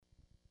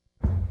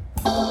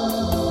Hello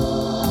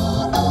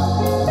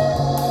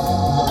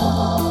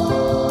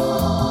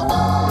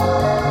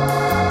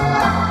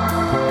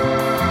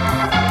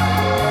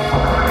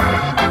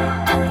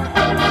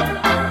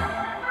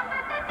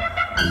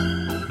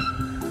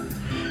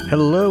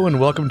and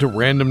welcome to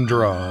Random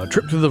Draw, a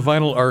trip to the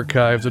vinyl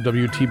archives of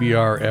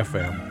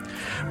WTBR-FM.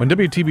 When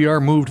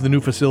WTBR moved to the new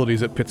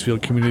facilities at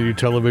Pittsfield Community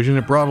Television,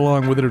 it brought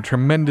along with it a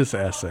tremendous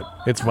asset,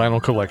 its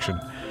vinyl collection,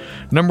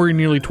 numbering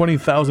nearly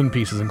 20,000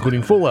 pieces,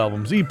 including full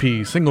albums,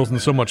 EPs, singles,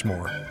 and so much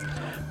more.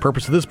 The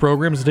purpose of this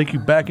program is to take you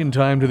back in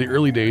time to the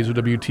early days of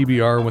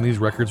WTBR when these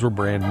records were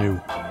brand new.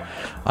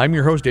 I'm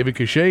your host, David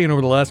Cachet, and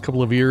over the last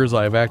couple of years,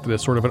 I have acted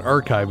as sort of an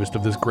archivist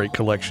of this great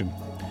collection.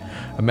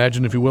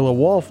 Imagine, if you will, a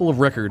wall full of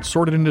records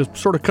sorted into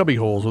sort of cubby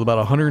holes with about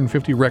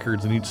 150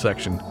 records in each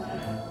section.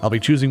 I'll be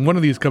choosing one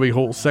of these cubby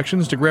hole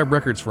sections to grab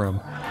records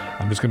from.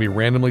 I'm just going to be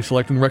randomly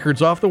selecting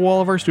records off the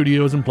wall of our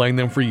studios and playing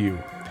them for you.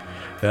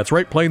 That's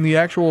right, playing the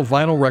actual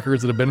vinyl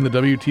records that have been in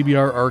the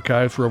WTBR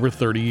archives for over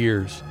 30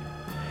 years.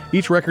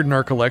 Each record in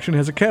our collection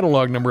has a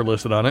catalog number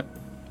listed on it,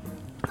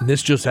 and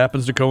this just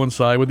happens to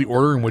coincide with the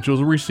order in which it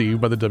was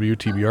received by the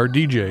WTBR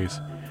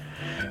DJs.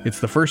 It's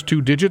the first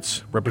 2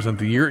 digits represent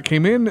the year it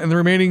came in, and the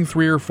remaining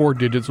 3 or 4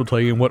 digits will tell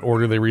you in what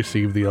order they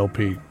received the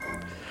LP.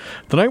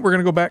 Tonight we're going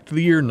to go back to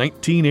the year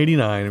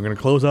 1989. We're going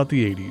to close out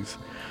the 80s.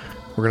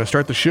 We're going to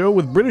start the show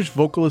with British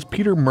vocalist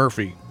Peter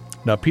Murphy.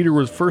 Now, Peter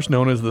was first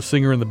known as the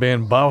singer in the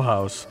band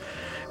Bauhaus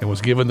and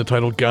was given the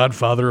title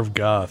Godfather of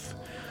Goth.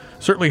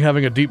 Certainly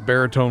having a deep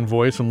baritone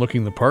voice and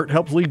looking the part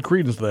helps lead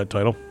credence to that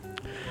title.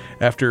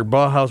 After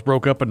Bauhaus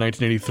broke up in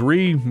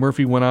 1983,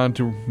 Murphy went on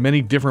to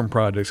many different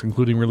projects,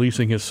 including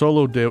releasing his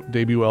solo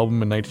debut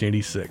album in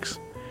 1986.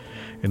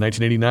 In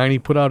 1989, he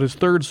put out his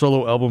third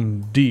solo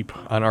album, Deep,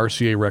 on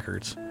RCA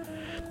Records.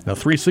 Now,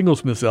 3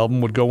 singles from this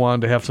album would go on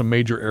to have some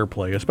major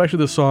airplay, especially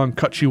the song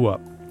Cut You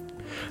Up.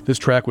 This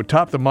track would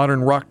top the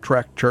modern rock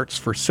track charts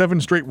for 7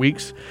 straight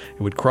weeks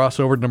and would cross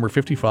over to number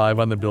 55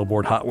 on the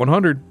Billboard Hot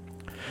 100.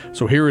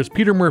 So here is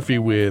Peter Murphy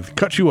with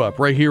Cut You Up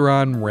right here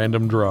on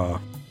Random Draw.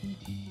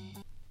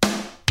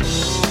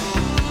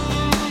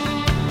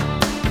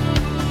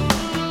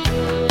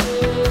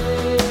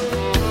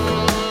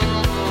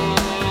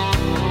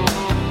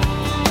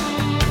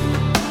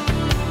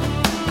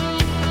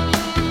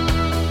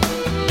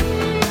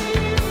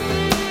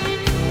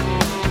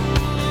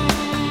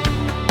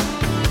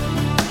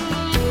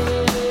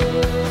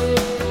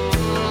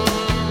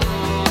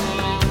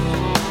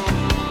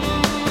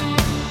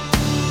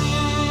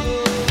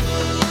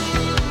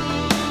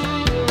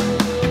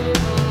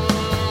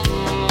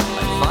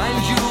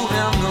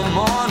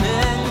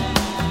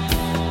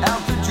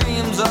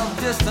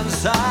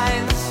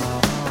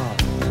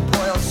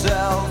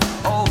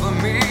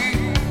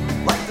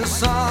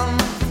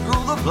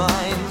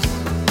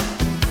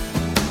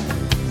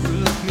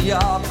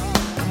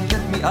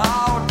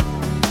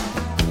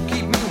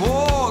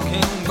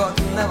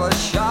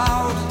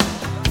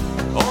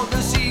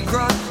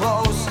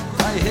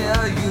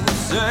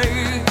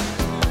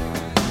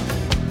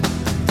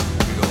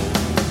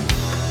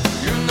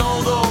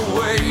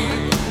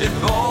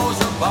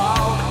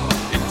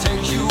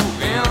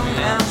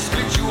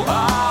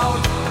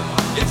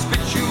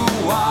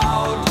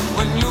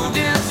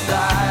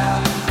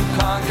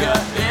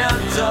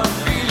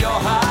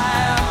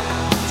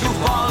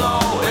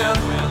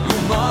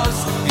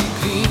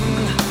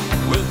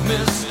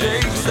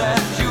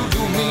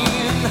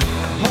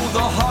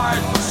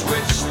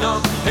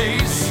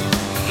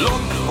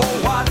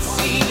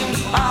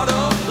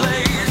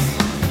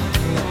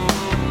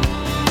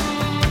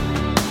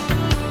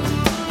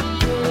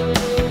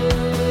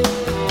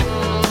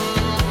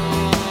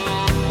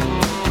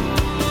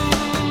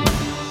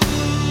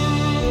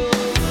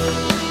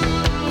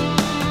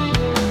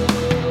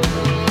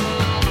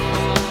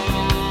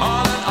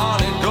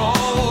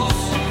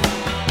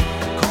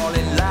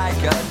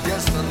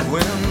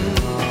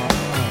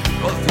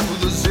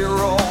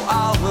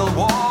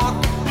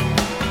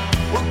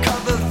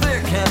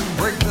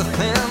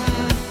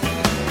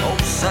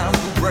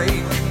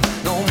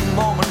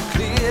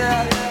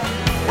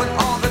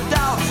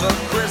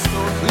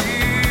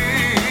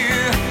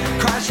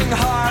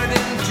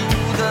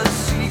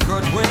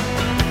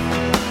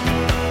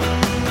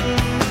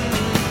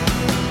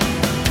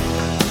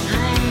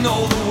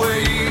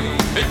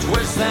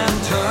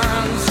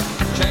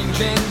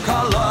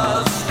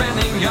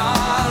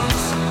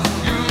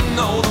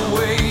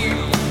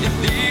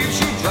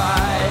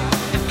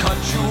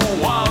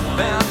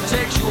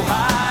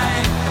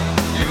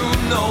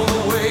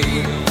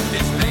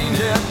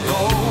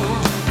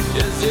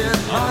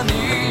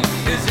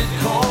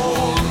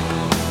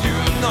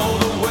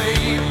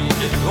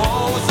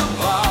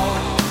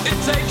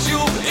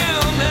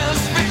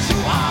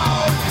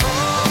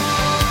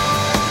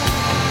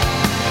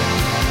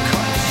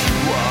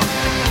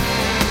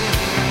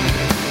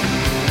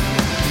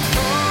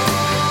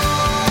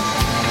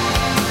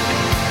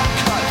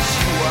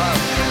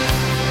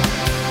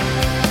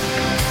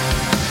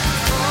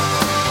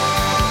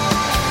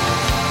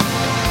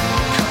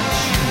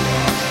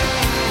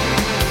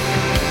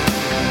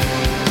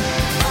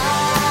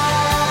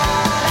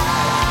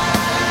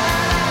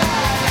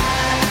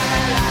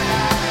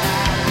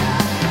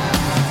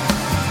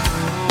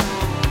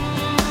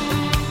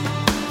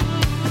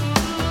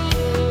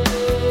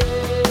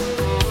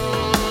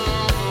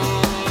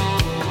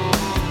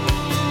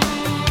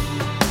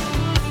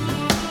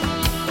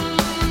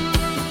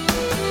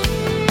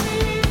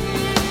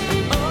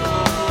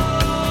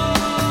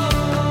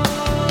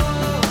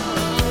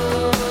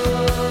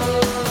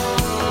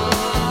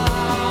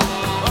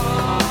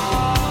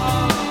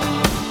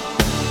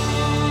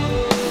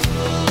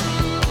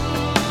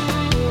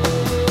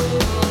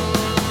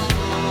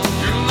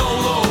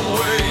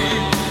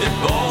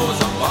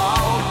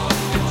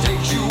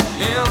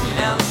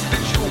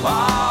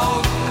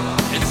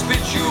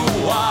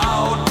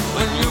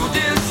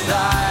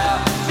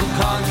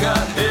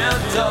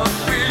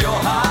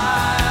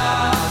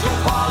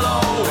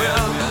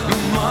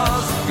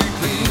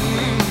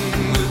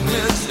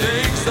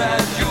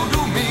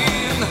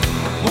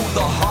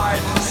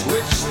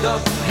 the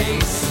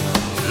pace.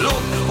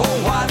 Look for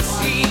what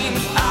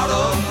seems out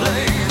of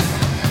place.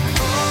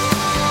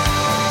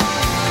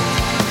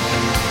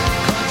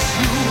 Cut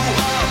you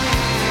up.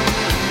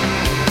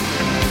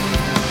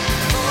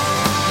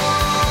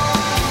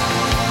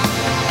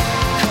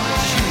 Cut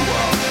you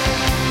up.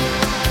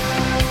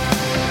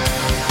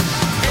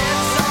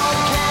 It's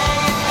okay,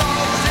 it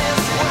goes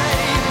this way.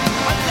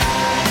 A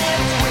line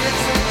is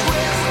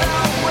twist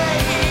away.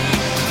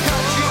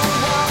 Cut you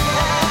up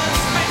and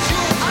spit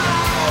you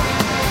out.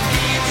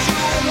 Keeps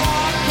you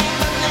walking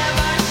but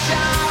never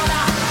shout.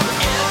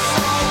 It's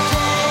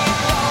okay, it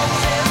goes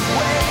this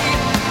way.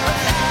 A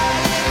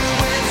line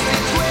is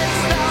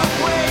twist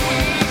away.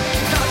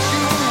 Cut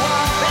you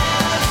up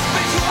and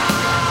spit you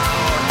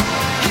out.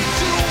 Keeps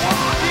you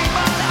walking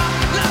but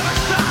never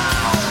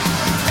shout.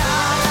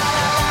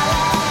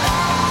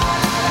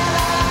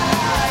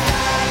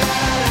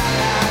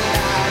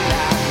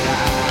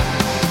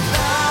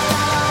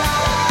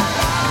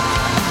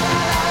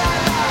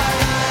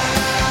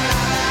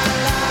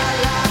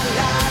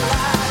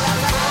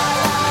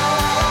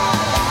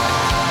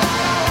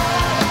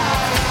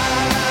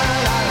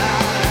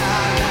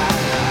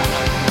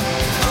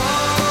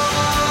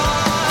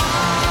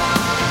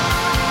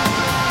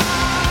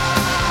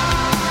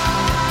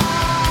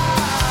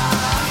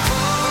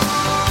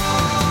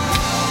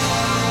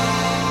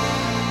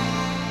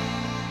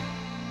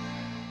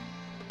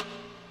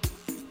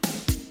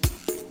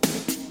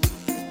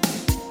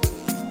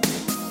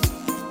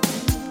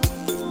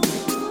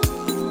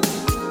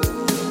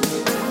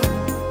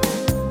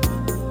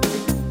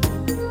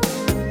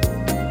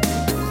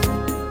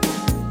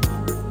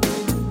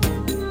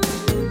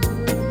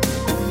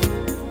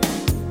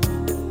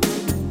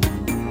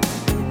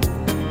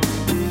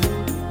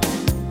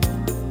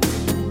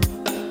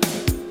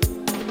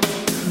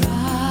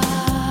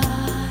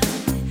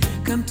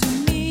 Come to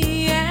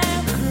me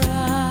and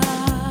cry.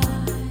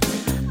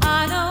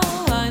 I know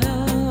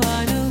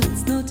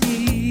it's not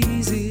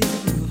easy.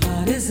 Your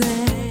heart is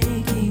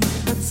aching,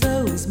 but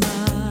so is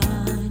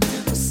mine.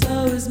 Oh,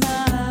 so is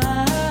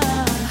mine.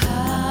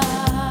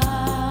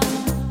 How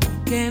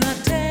can I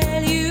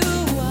tell you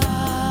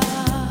why?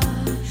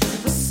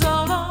 For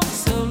so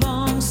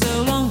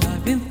long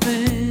I've been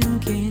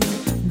thinking.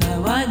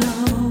 Now I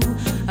know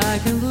I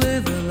can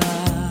live a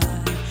lie,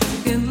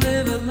 can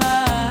live a lie.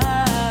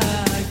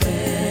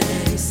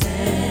 They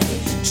say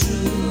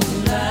true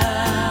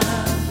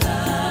love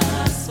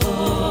lasts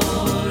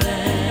forever.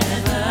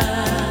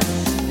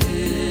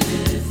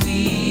 If we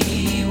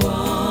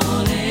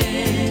want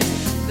it,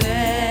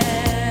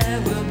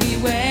 there will be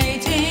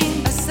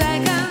waiting a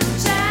second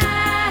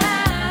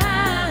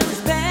chance,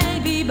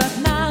 baby. But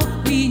now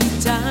we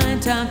need time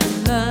to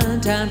learn,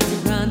 time to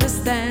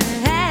understand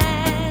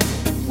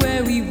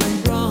where we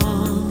went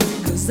wrong.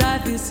 'Cause I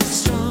feel so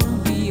strong.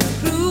 We are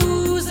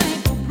cruising,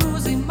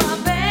 my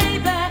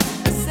baby.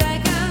 A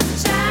second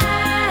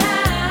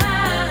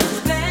chance,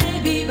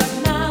 baby. But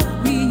now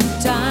we need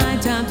time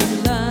to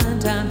learn,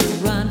 time to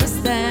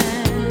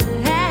understand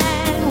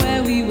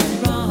where we went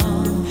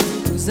wrong.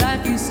 'Cause I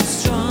feel so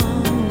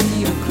strong. We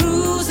are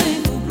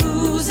cruising.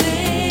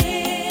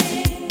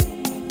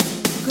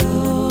 Go,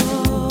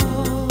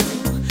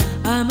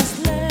 I must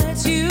let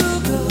you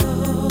go.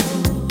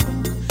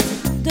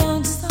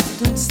 Don't stop,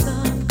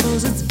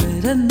 'cause it's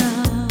better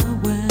now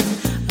when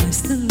I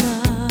still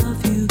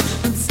love you.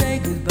 Don't say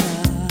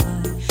goodbye.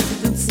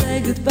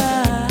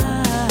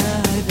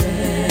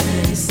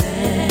 They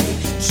say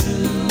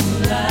true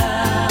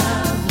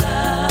love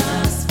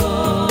lasts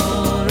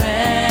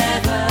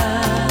forever.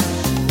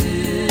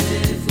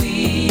 If we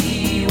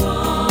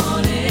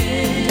want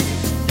it,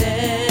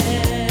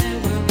 there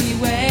will be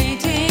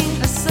waiting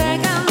a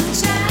second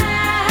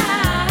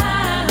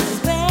chance,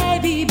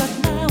 baby. But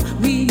now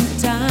we need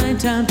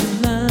time to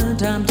learn,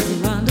 time to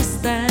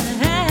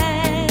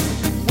understand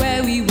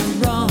where we were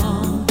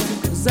wrong.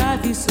 'Cause I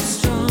feel so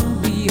strong.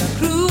 We are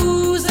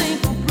cruising,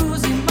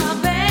 my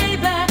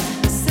baby.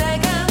 A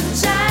second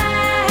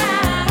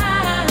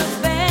chance,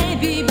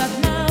 baby. But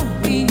now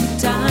we need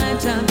time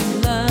to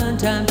learn,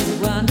 time to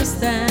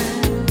understand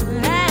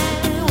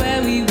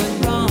where we went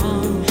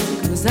wrong.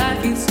 'Cause I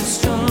feel so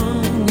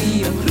strong. We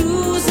are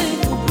cruising.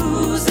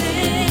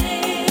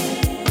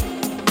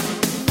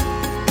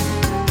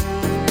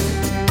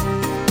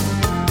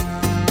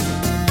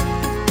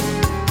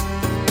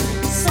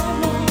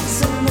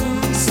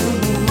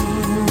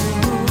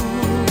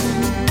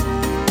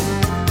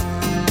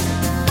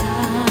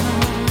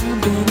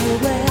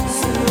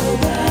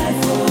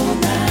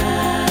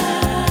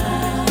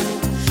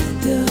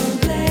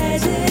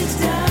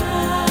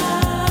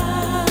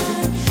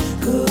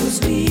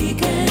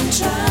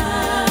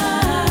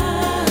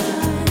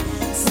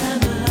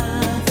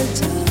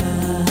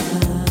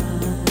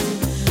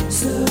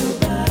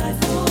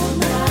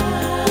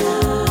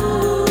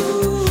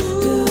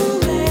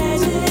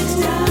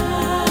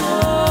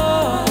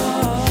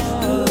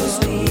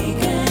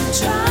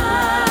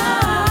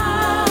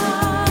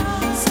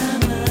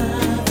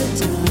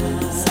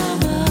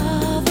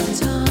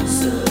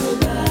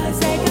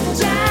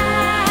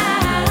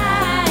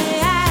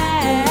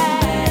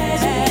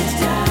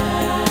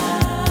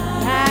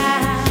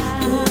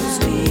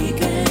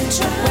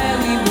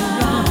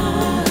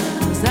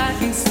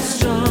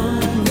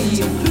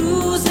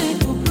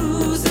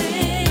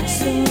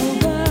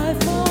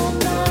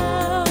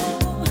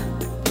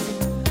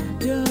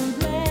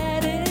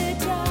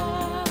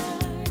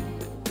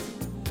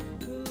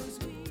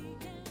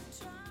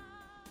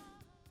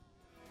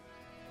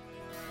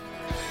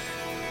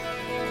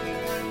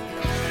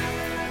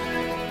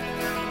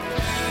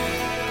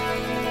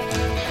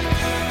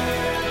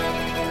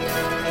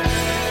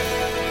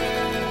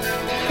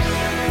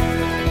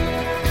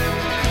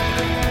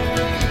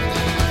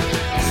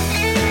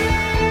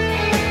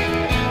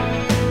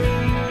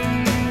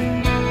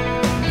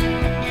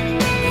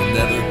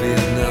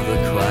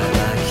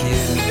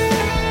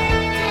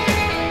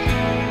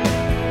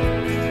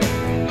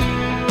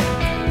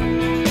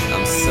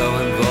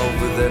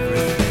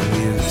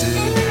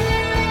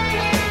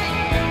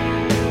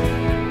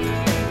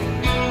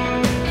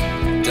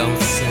 Don't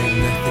say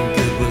nothing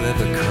good will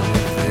ever come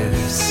of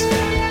this.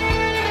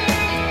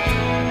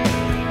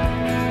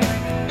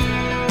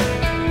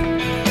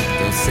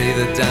 Don't say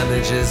the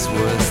damage is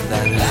worse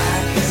than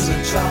Like in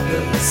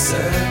Metropolis,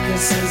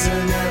 circuses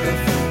and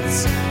elephants,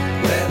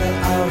 where the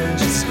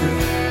oranges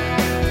grew.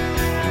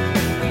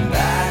 And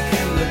back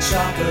in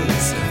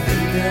Metropolis, I'm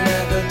thinking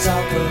at the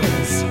top of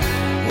this,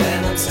 when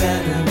I'm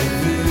standing with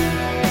you.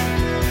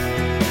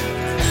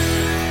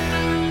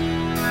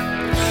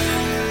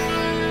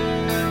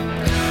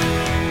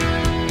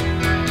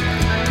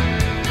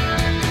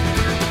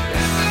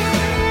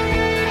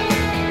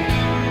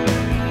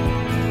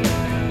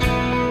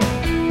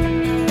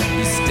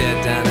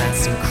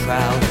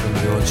 Crowd from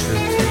your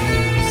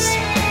trapeze.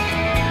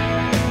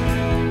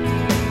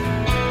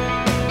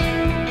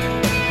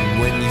 And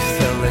when you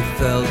fell, they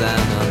fell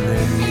down on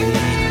their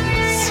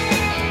knees.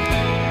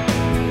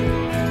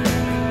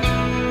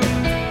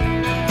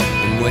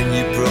 And when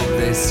you broke,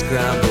 they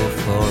scrambled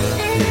for a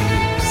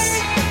piece.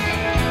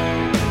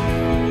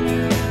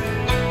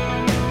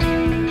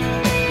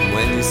 And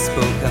when you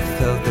spoke, I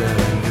felt their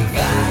anger.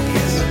 Back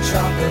in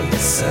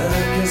Metropolis,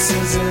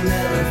 circuses and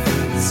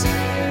elephants,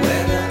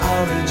 where the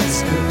oranges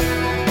grew.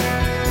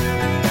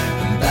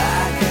 And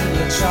back in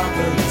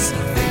Metropolis, I'm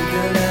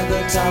thinking at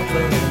the top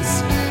of this,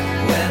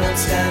 when I'm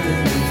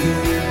standing with you.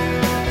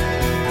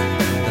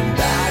 And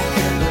back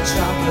in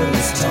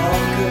Metropolis,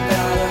 talk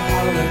about a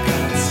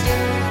Holocaust,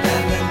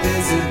 and then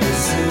visit the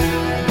zoo.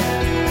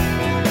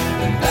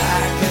 And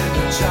back in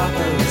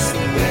Metropolis,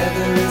 the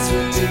weather is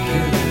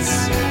ridiculous.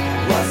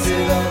 What's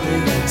it all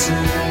leading to?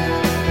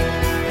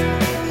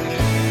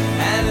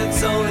 And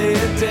it's only a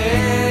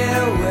day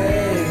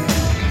away.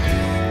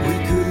 We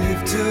could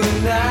live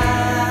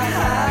tonight.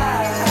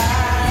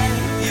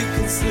 You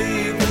can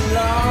sleep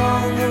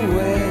along the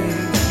way,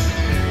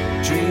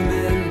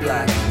 dreaming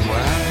black and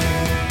white.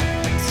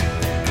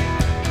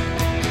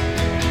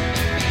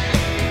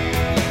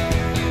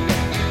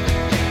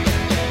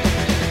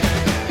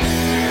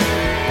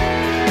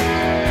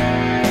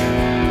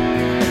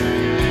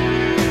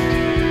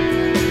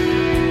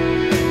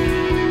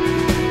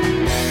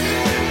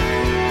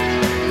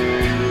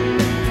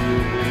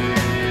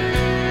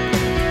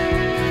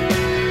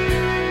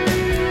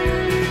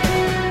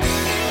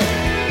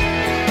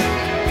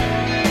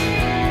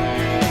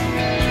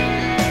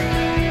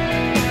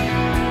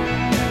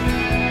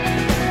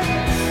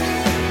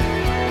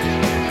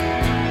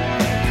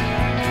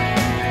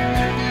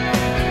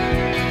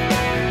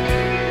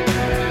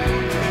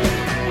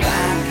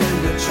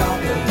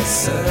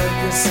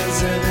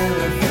 Circuses and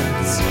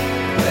elephants,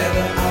 where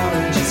the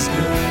oranges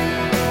grew.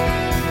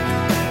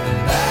 And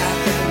back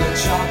in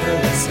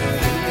Metropolis, I'm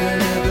thinking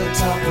at the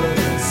top of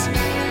this,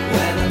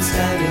 when I'm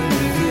standing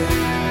with you.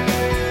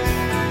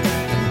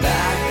 And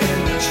back in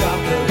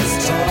Metropolis,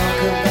 talk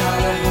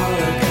about a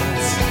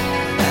Holocaust,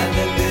 and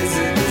then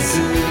visit the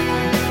zoo.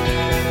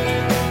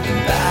 And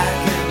back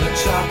in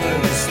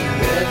Metropolis, the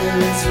weather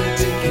is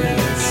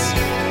ridiculous.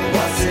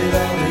 What's it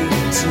all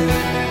leading to?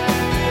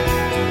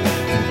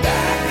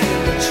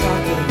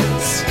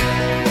 Metropolis,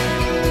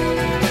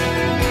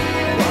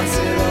 what's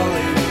it all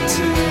leading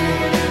to?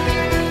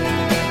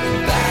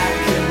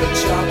 Back in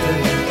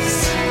Metropolis,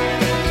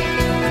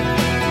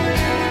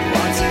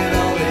 what's it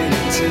all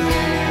leading to?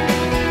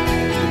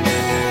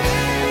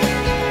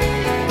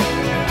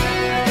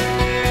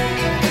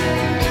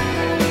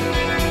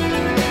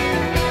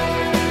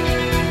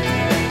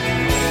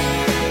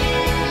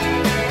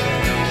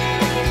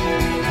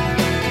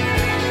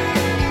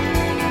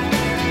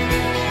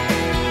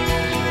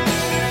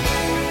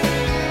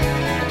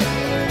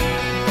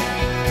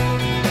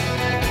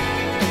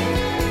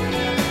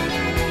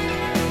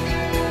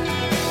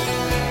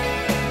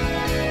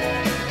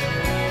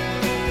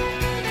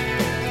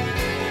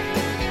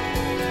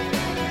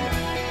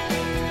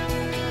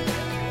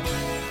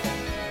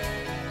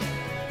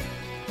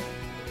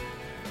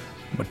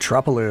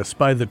 Metropolis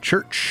by The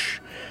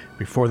Church.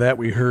 Before that,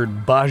 we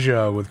heard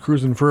Baja with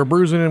Cruisin' for a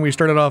Bruisin', and we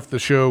started off the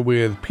show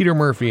with Peter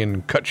Murphy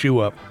and Cut You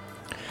Up.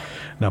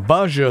 Now,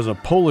 Baja is a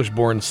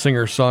Polish-born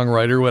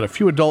singer-songwriter who had a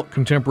few adult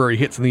contemporary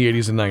hits in the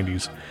 80s and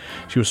 90s.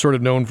 She was sort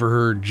of known for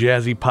her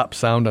jazzy pop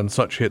sound on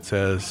such hits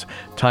as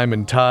Time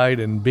and Tide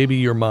and Baby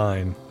You're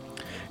Mine.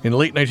 In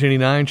late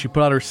 1989, she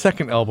put out her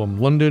second album,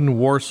 London,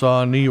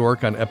 Warsaw, New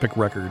York, on Epic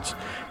Records.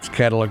 It's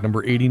catalog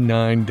number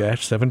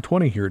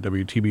 89-720 here at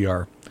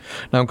WTBR.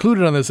 Now,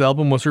 included on this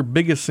album was her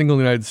biggest single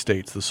in the United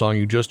States, the song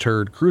you just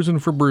heard, Cruisin'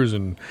 for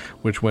Bruisin',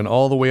 which went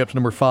all the way up to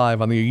number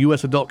 5 on the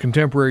U.S. Adult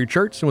Contemporary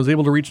charts and was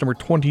able to reach number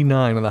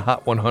 29 on the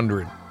Hot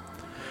 100. And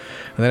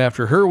then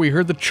after her, we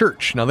heard The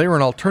Church. Now, they were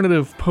an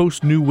alternative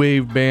post-new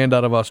wave band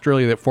out of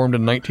Australia that formed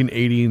in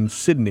 1980 in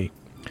Sydney.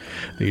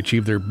 They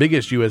achieved their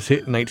biggest U.S.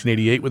 hit in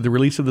 1988 with the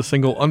release of the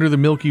single Under the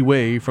Milky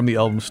Way from the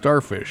album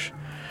Starfish.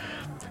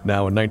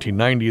 Now, in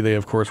 1990, they,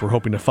 of course, were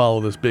hoping to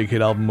follow this big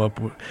hit album up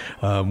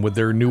with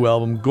their new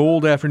album,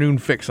 Gold Afternoon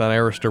Fix, on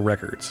Arista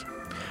Records.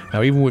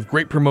 Now, even with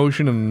great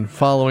promotion and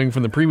following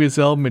from the previous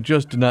album, it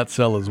just did not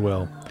sell as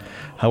well.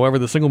 However,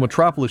 the single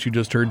Metropolis you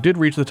just heard did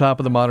reach the top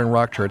of the modern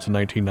rock charts in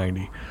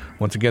 1990.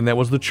 Once again, that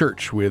was The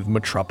Church with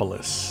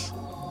Metropolis.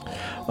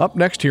 Up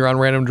next here on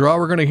Random Draw,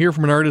 we're going to hear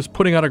from an artist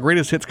putting out a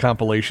greatest hits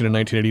compilation in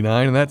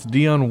 1989, and that's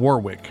Dionne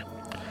Warwick.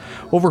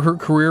 Over her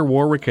career,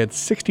 Warwick had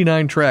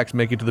 69 tracks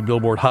make it to the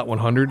Billboard Hot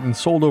 100 and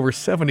sold over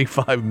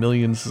 75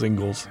 million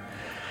singles.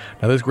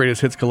 Now, this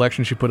greatest hits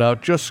collection she put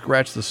out just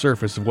scratched the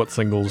surface of what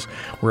singles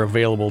were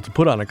available to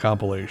put on a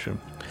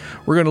compilation.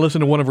 We're going to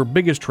listen to one of her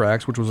biggest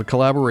tracks, which was a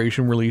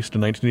collaboration released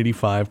in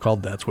 1985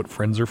 called That's What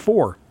Friends Are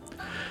For.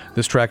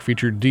 This track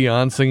featured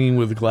Dionne singing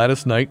with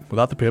Gladys Knight,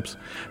 without the Pips,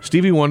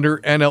 Stevie Wonder,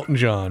 and Elton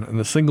John, and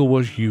the single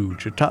was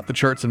huge. It topped the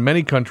charts in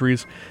many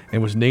countries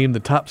and was named the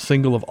top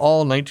single of all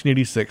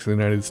 1986 in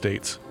the United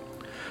States.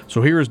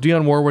 So here is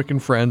Dionne Warwick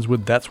and Friends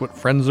with That's What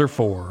Friends Are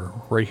For,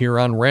 right here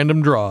on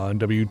Random Draw on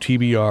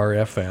WTBR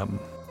FM.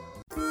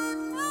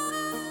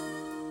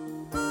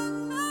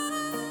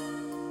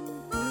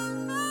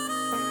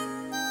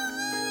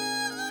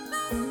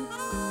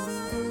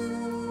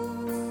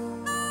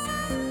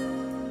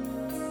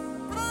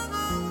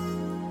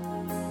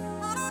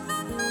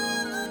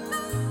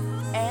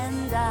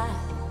 And I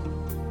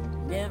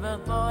never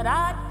thought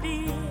I'd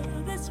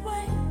feel this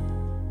way.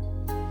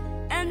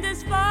 And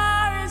as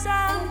far as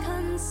I'm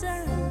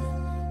concerned,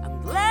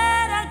 I'm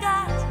glad I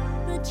got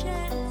the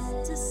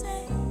chance to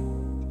say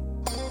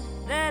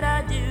that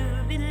I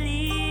do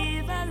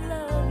believe I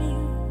love you.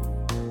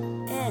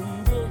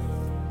 And if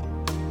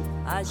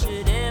I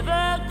should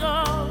ever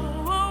go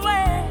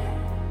away,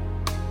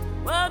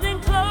 well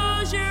then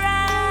close your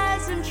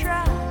eyes and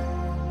try to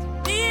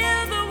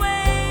feel the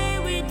way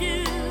we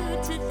do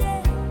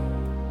today.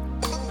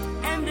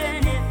 And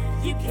then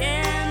if you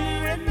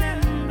can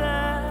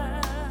remember,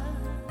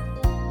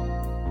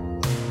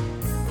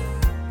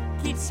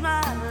 keep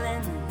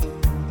smiling,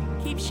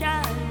 keep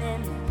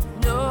shining,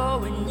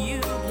 knowing you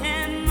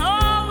can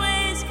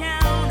always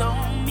count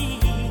on me.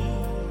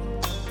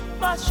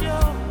 For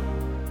sure,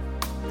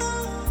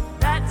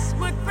 that's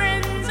what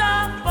friends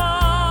are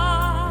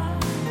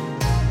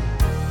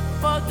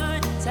for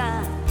good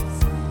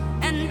times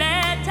and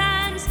bad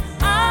times.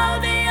 I'll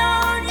be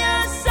on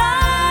your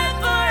side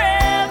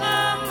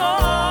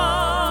forevermore.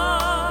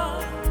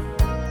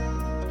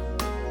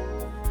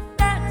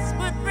 That's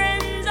what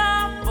friends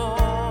are for.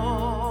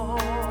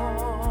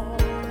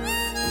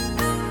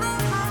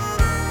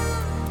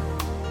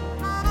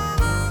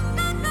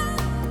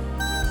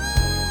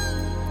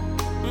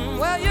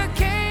 Well, you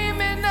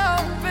came and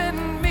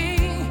opened me,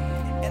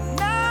 and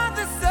now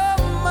there's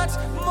so much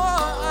more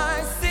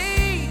I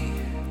see.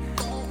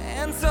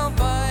 And so,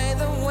 by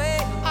the way,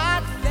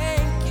 I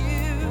thank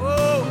you.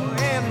 Oh,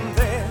 and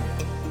then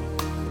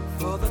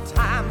for the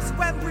times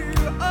when we're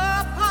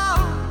apart,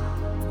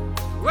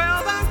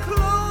 well, then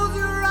close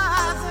your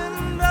eyes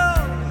and know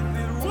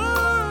the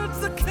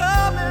words are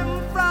coming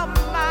from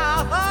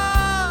my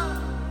heart.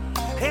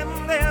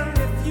 And then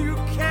if you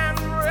can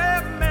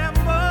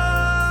remember,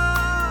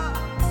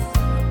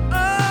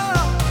 oh,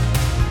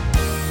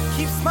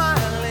 keep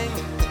smiling,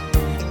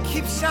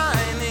 keep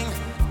shining,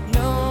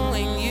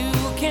 knowing you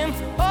can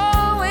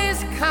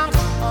always count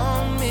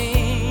on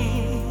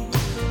me.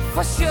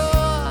 For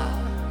sure,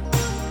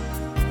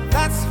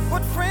 that's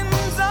what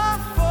friends are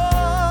for.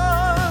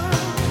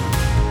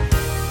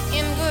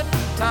 In good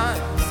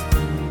times,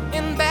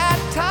 in bad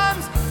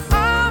times,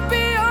 I'll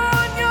be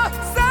on your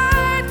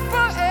side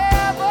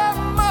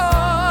forevermore.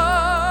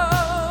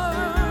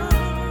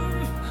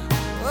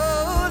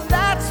 Oh,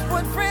 that's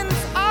what friends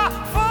are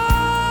for.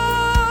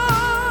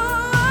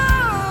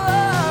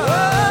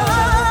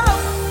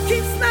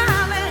 Keep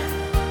smiling,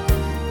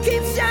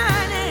 keep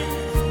shining,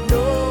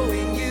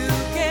 knowing you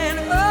can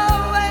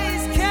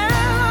always count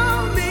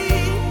on me.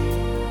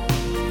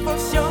 For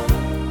sure,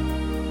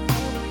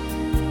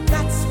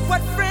 that's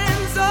what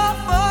friends are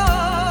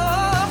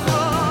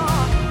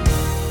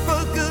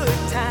for good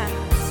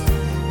times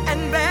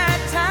and bad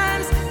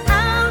times.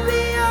 I'll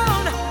be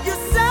on your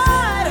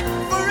side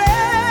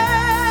forevermore.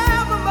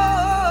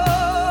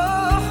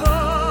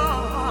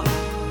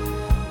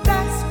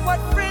 That's what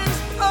friends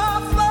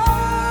are for.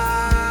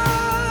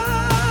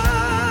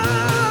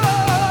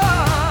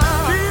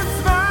 Keep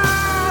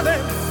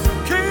smiling,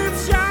 keep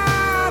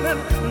shining,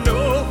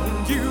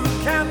 knowing you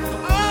can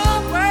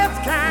always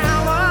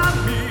count on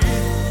me.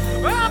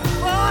 Oh,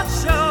 for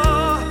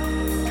sure,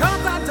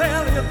 'cause I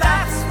tell you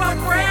that's what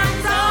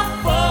friends are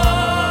for.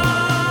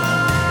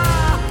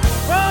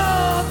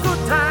 Oh,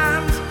 good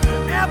times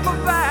and the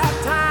bad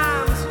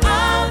times,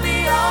 I'll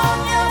be on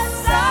your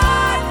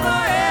side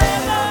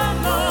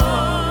forevermore.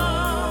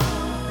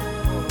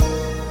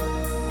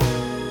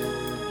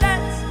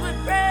 That's what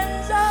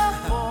friends are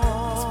for.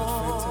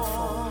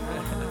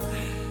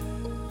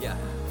 Yeah.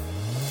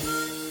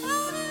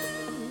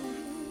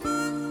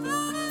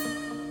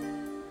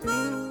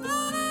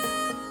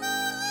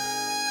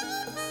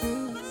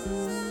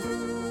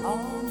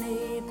 On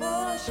me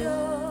for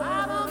sure.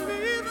 I don't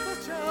need for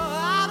sure,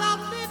 I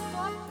don't need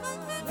for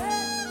sure.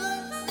 That's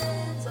what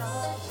friends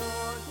are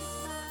for. Keep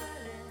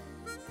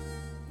smiling,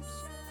 keep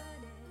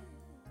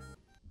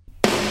shining.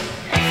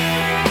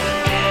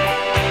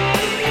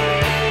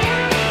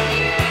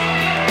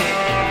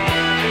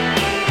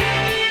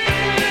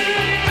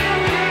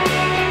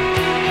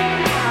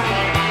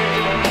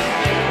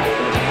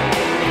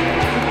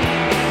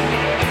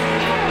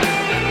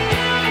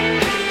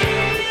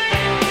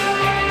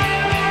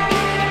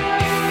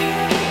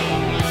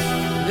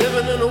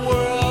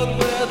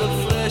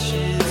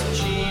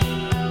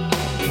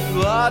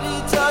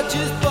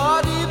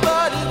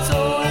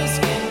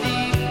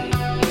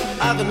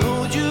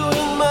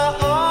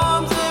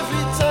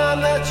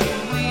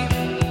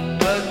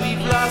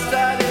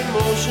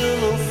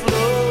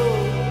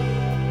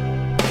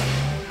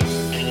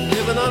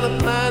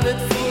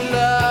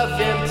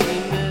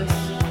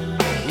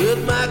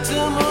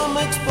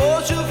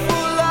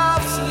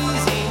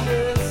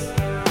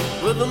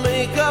 But the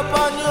makeup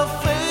on your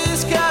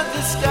face can't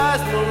disguise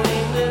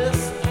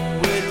loneliness.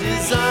 Where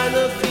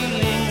designer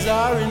feelings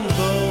are in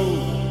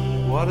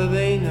vogue, what do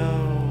they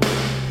know?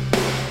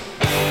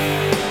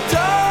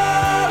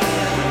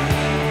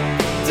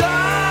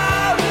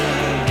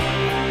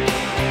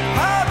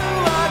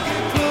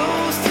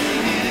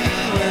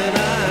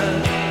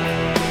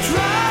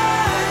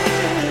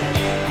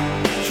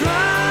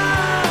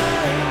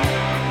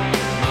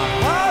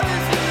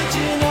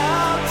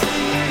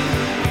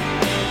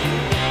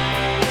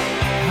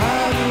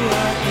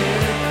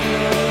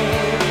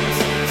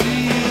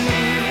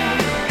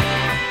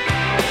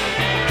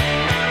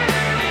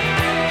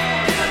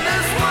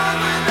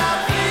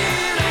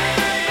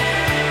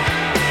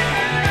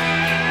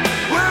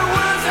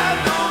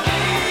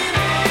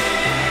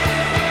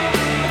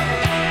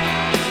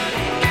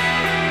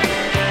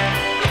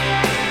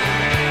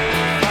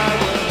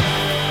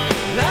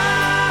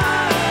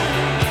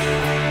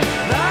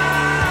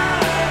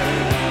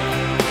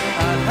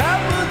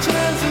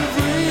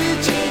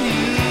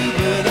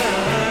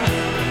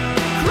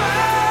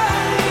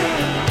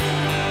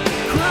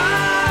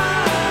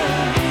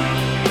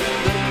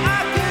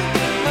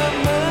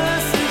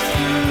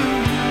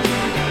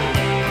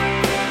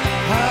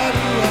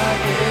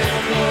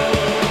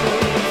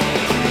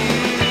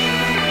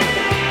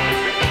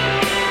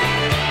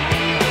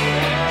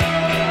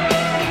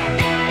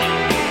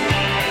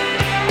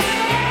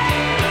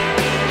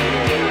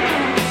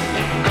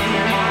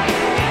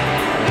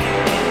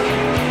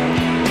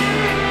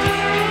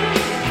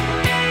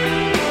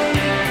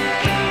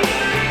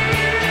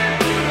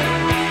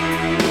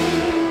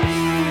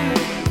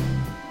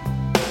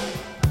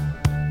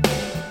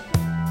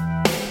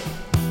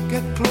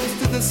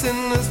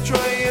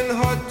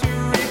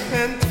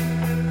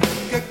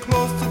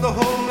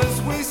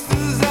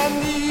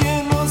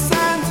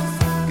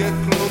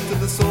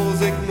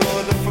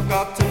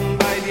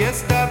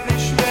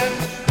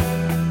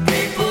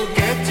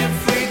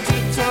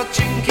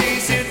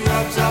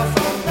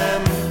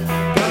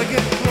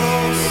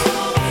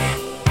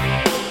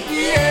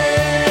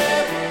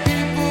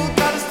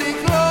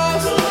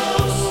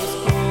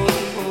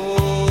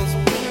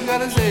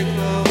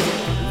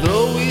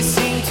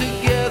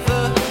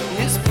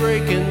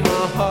 Breaking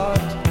my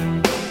heart.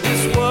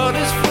 This world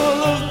is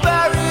full of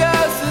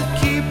barriers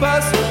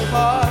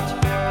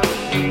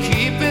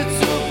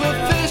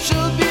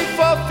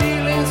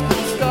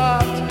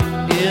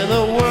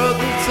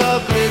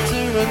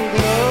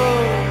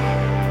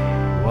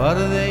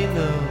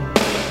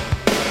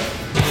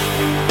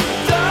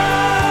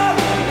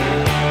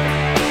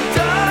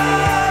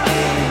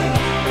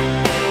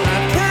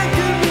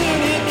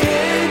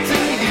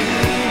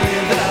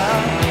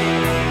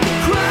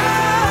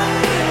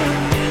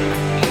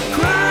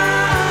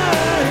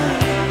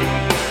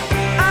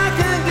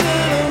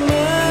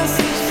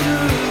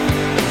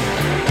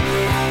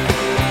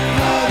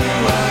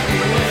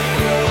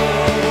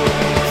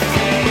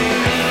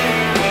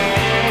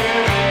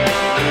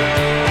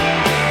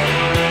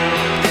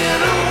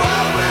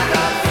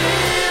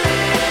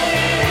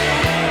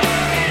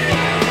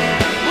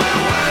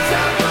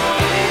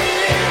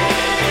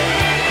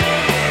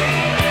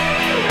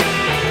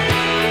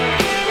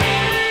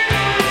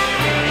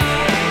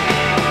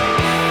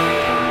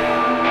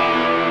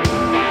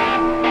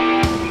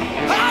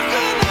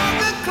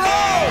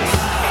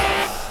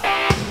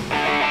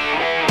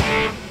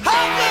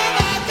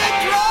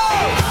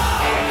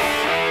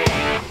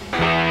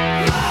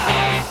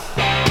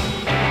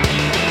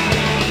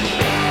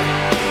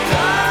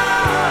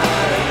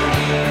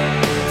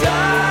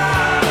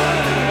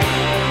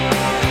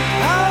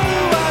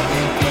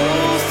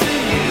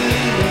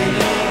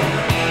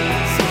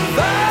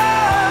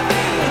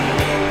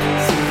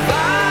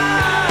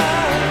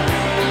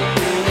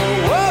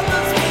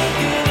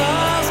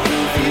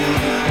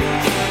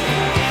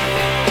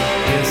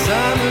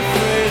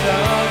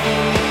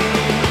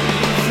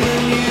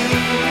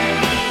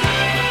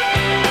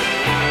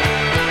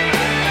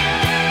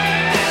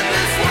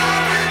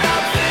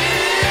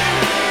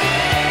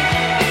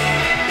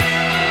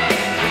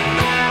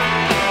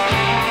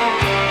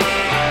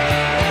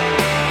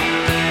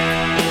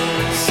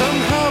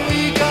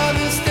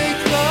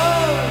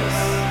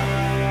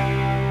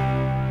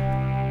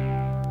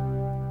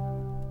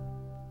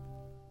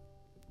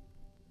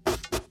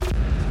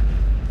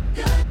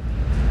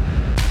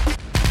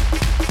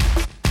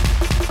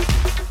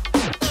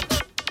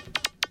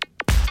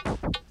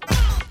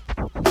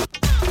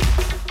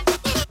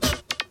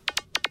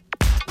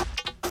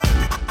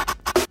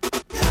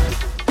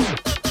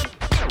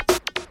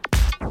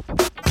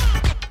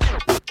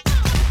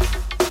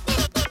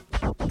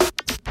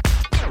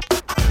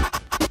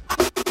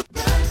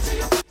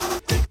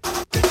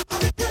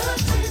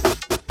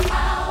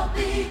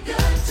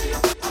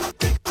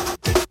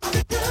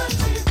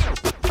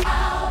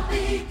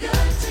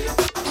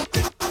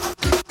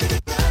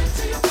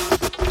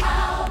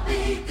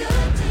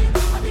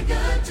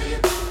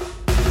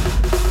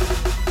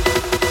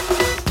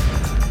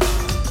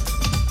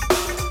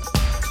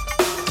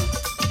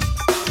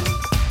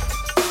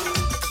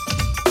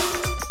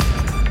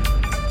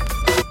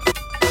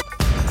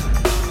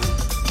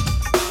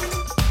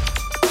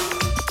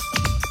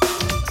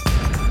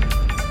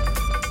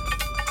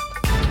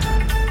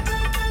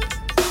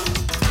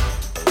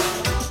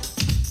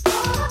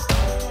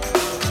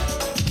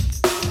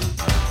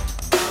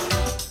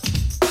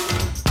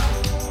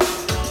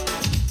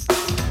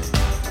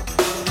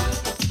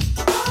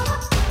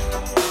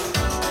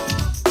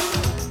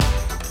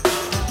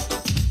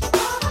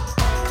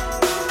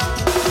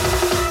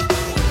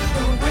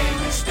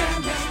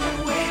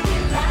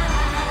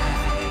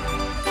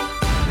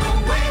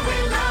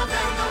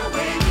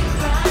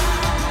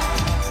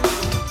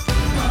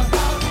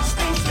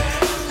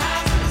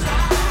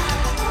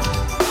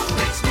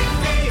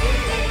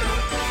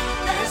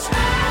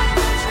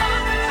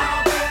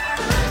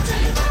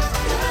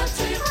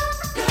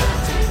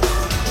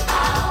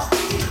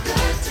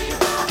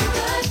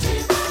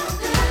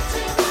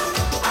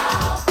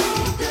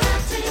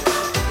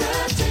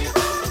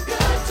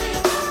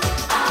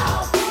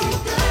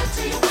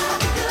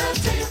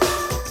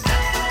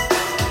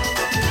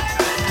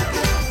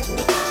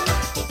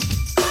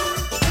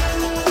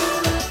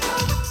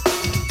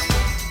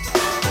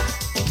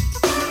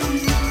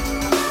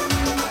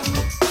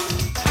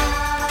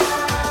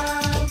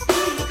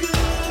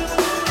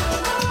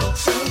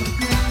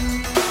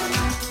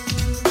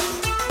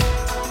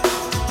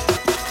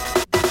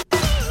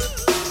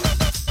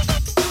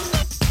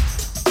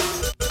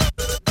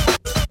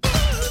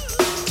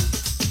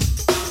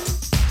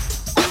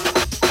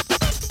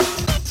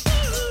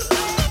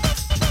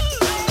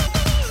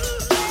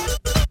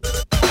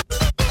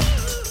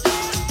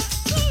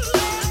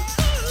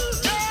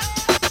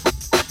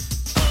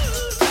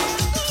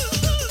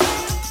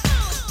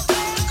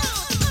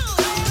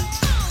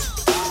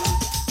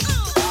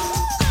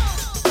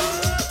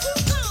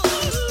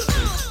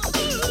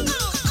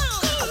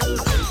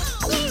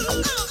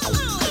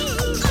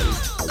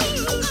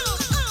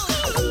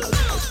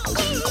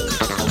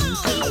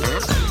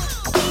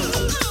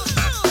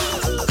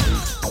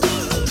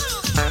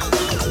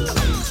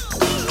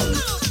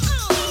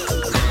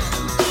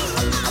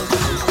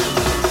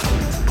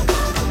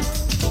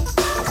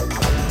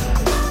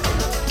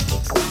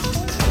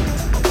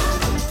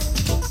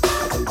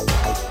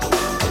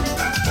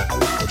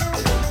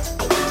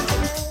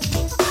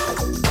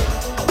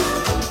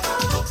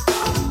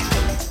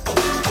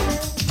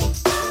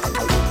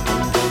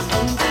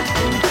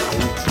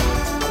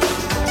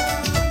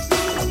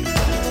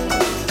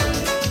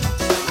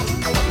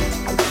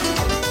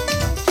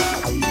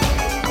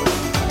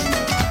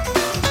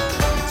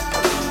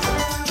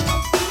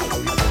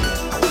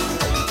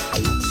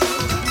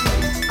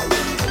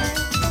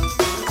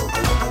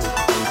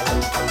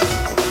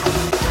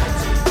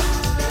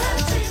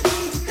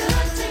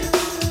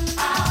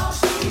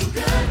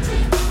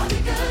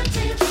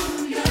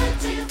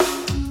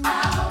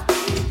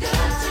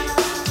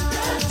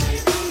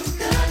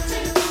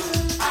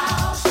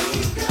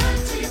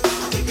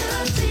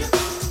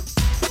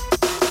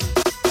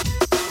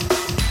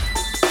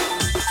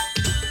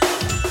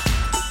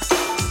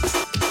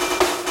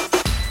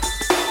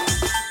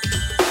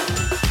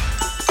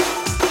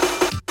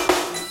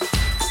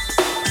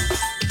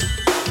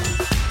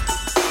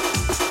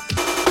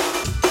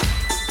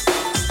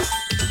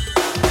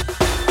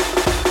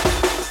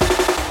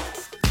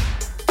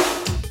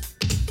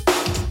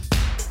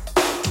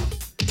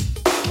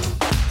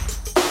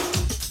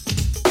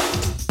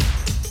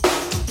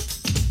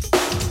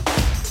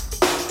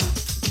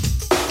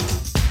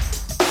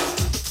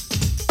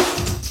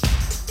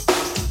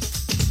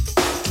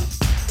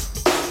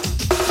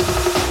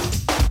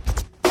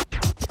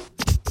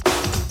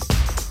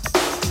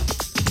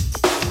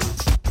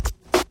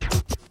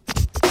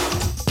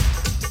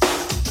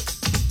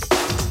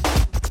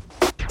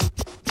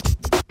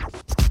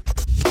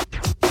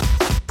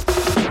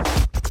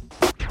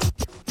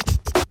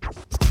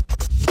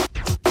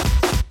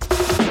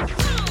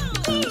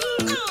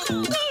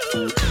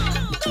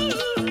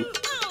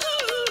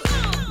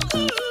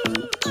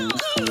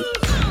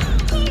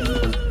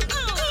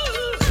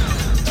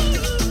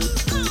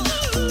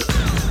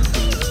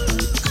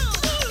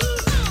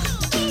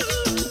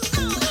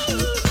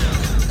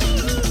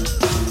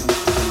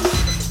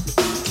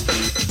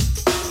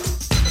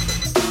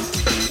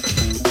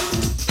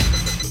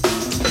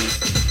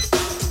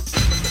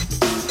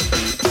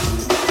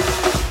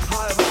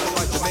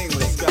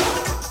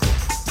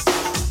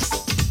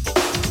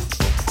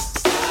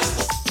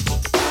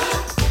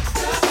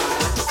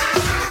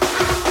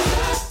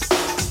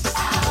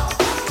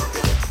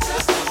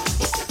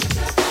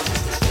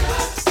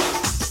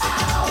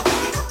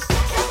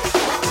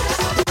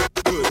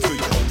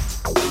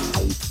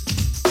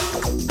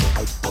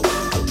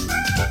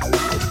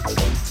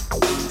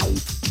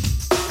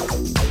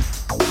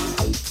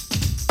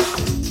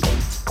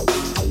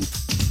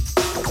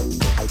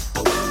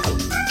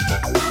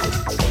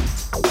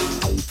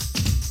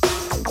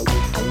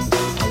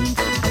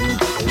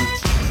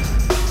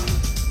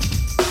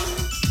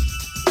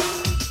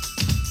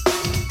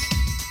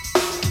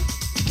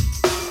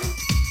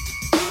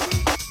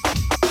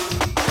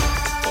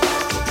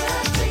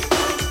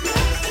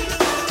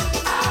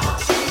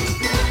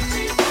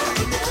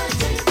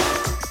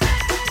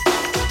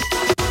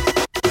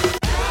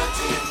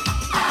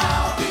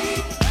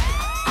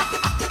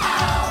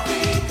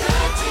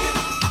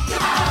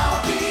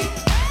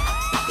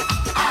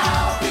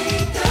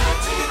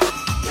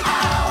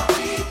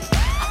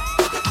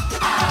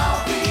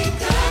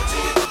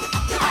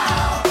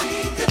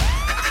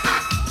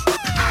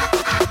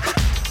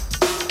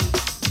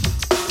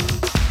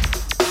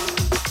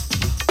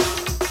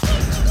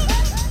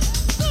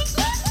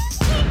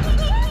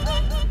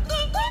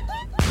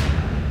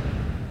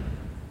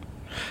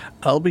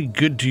I'll Be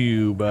Good to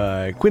You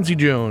by Quincy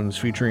Jones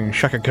featuring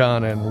Chaka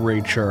Khan and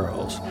Ray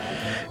Charles.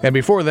 And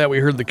before that, we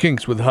heard the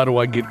Kinks with How Do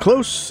I Get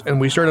Close? And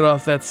we started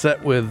off that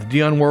set with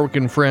Dionne Warwick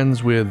and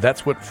Friends with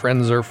That's What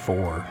Friends Are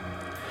For.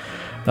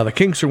 Now, the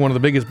Kinks are one of the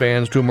biggest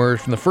bands to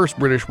emerge from the first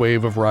British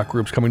wave of rock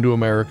groups coming to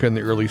America in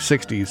the early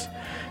 60s.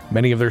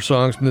 Many of their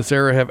songs from this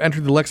era have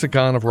entered the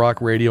lexicon of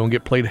rock radio and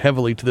get played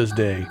heavily to this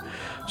day.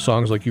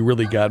 Songs like You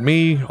Really Got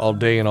Me, All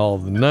Day and All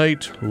of the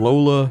Night,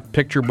 Lola,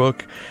 Picture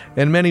Book,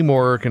 and many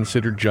more are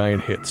considered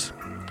giant hits.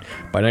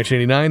 By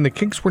 1989, the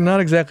Kinks were not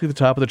exactly the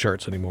top of the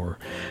charts anymore.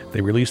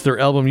 They released their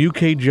album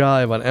UK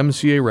Jive on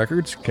MCA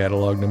Records,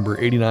 catalog number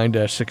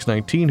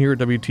 89-619 here at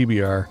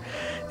WTBR,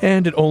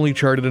 and it only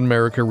charted in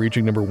America,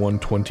 reaching number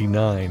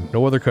 129.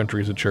 No other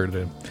countries it charted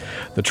in.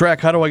 The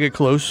track How Do I Get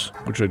Close,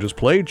 which I just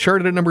played,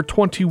 charted at number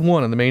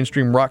 21 on the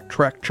mainstream rock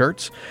track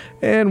charts,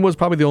 and was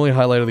probably the only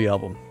highlight of the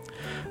album.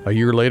 A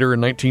year later,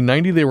 in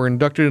 1990, they were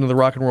inducted into the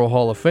Rock and Roll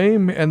Hall of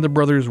Fame, and the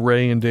brothers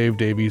Ray and Dave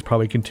Davies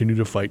probably continue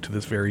to fight to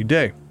this very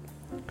day.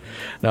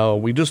 Now,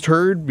 we just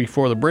heard,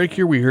 before the break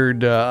here, we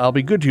heard I'll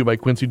Be Good to You by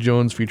Quincy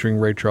Jones featuring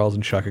Ray Charles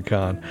and Chaka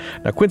Khan.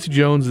 Now, Quincy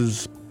Jones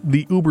is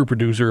the uber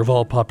producer of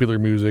all popular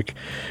music,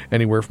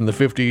 anywhere from the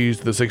 50s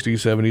to the 60s,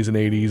 70s, and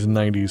 80s and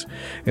 90s,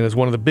 and is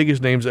one of the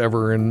biggest names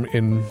ever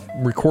in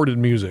recorded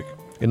music.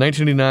 In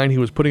 1989, he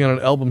was putting on an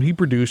album he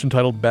produced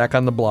entitled Back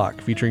on the Block,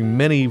 featuring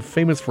many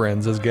famous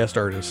friends as guest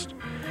artists.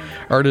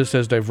 Artists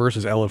as diverse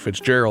as Ella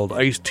Fitzgerald,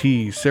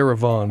 Ice-T, Sarah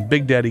Vaughan,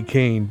 Big Daddy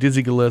Kane,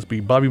 Dizzy Gillespie,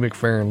 Bobby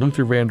McFerrin,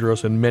 Luther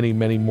Vandross, and many,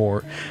 many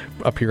more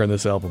appear on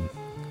this album.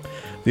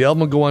 The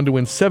album will go on to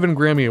win 7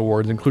 Grammy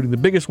Awards, including the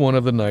biggest one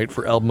of the night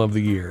for Album of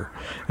the Year.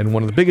 And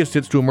one of the biggest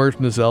hits to emerge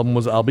from this album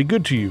was I'll Be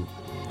Good to You.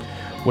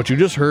 What you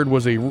just heard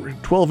was a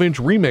 12-inch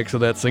remix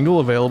of that single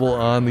available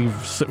on the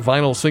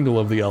vinyl single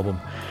of the album.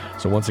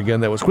 So once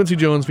again, that was Quincy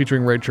Jones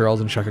featuring Ray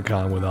Charles and Chaka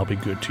Khan with I'll Be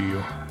Good to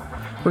You.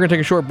 We're going to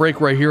take a short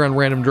break right here on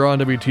Random Draw on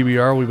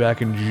WTBR. We'll be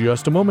back in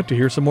just a moment to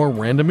hear some more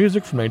random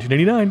music from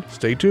 1989.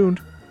 Stay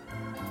tuned.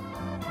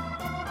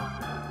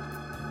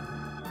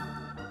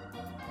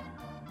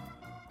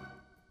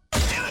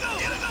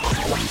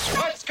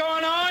 What's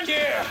going on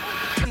here?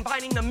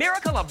 Combining the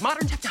miracle of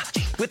modern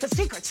technology with the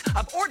secrets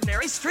of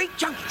ordinary street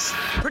junkies.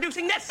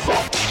 Producing this.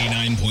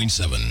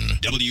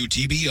 89.7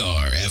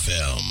 WTBR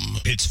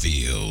FM,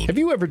 Pittsfield. Have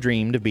you ever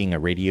dreamed of being a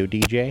radio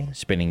DJ,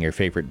 spinning your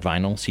favorite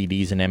vinyl,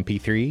 CDs, and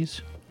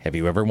MP3s? Have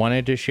you ever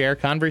wanted to share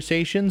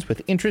conversations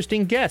with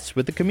interesting guests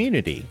with the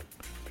community?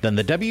 Then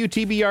the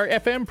WTBR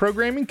FM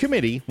Programming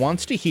Committee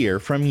wants to hear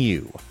from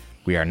you.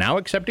 We are now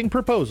accepting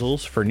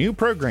proposals for new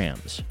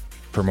programs.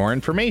 For more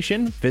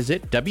information,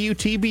 visit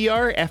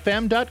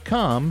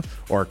WTBRFM.com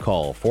or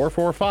call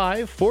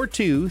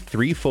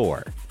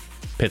 445-4234.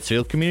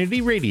 Pittsfield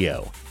Community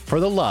Radio, for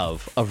the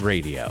love of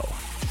radio.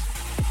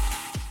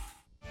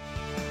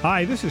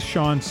 Hi, this is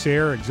Sean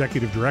Sayre,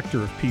 Executive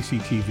Director of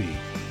PCTV.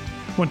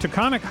 When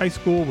Taconic High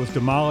School was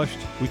demolished,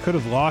 we could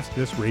have lost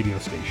this radio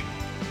station.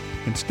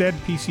 Instead,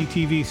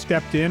 PCTV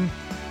stepped in,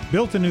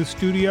 built a new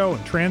studio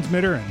and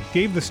transmitter, and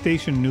gave the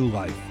station new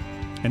life.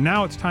 And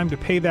now it's time to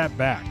pay that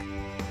back.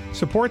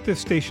 Support this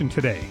station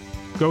today.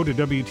 Go to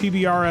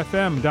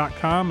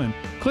WTBRFM.com and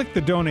click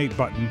the donate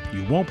button.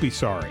 You won't be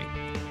sorry.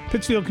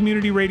 Pittsfield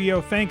Community Radio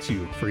thanks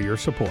you for your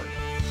support.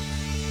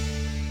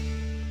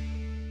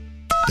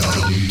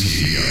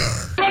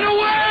 WTBR. Run away!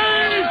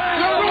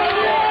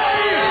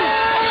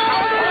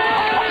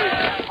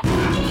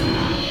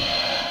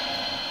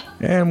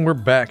 And we're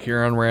back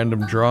here on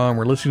Random Draw, and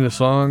we're listening to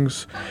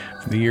songs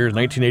from the years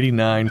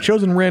 1989,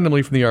 chosen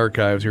randomly from the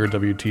archives here at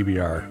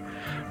WTBR.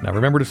 Now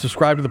remember to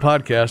subscribe to the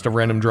podcast of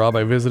Random Draw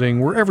by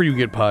visiting wherever you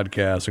get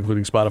podcasts,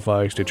 including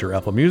Spotify, Stitcher,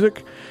 Apple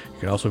Music. You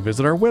can also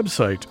visit our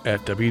website at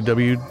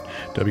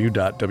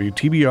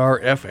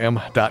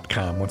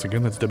www.wtbrfm.com. Once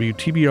again, that's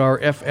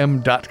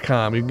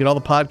wtbrfm.com. You can get all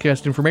the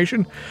podcast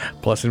information,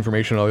 plus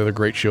information on all the other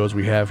great shows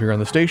we have here on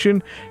the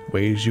station,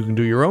 ways you can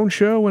do your own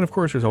show, and of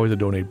course there's always a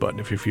donate button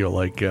if you feel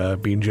like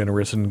being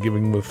generous and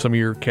giving with some of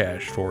your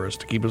cash for us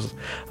to keep us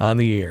on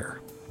the air.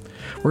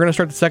 We're going to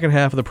start the second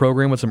half of the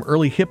program with some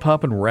early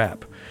hip-hop and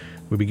rap.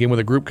 We begin with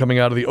a group coming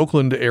out of the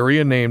Oakland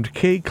area named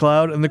K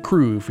Cloud and the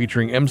Crew,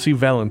 featuring MC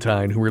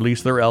Valentine, who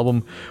released their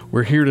album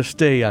We're Here to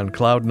Stay on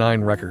Cloud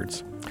 9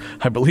 Records.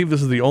 I believe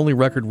this is the only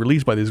record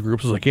released by these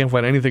groups, as I can't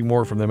find anything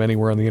more from them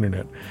anywhere on the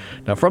internet.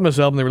 Now, from this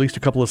album, they released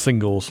a couple of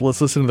singles, so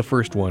let's listen to the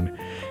first one.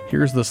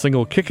 Here's the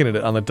single Kicking It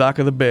on the Dock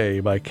of the Bay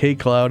by K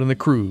Cloud and the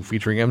Crew,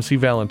 featuring MC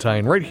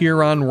Valentine, right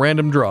here on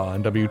Random Draw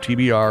on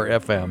WTBR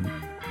FM.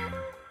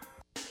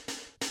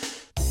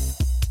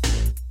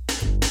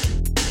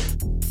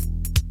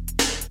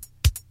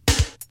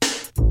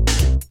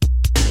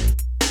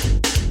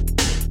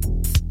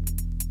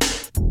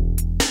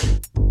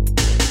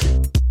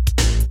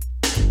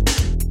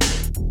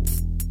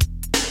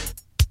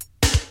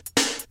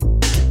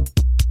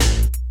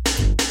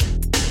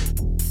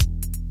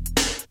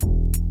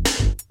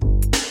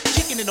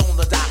 Kicking it on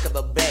the dock of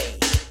the bay.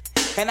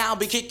 and I'll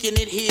be kicking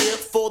it here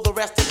for the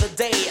rest of the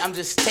day. I'm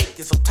just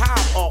taking some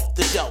time off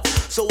the shelf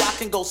so I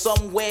can go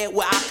somewhere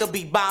where I could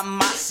be by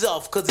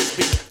myself. Cause it's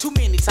been too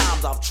many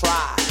times I've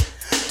tried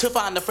to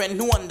find a friend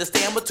who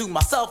understands, but to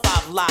myself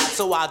I've lied.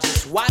 So I'll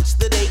just watch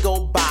the day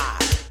go by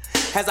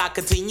as I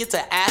continue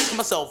to ask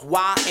myself,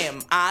 why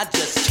am I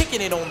just kicking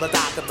it on the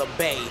dock of the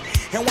bay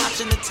and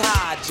watching the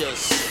tide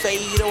just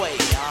fade away?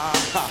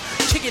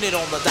 Kicking it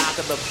on the dock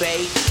of the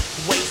bay,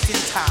 wasting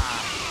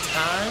time.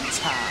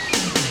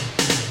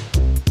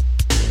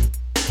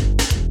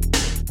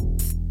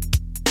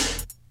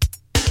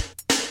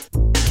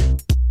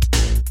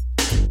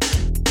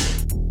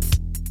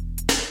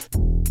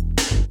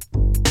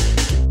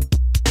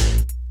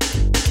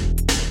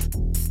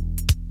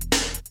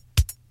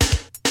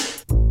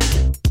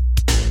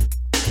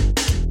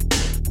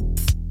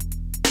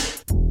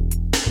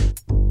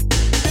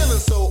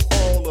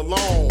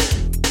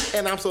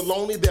 And I'm so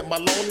lonely that my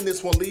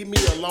loneliness won't leave me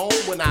alone.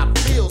 When I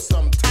feel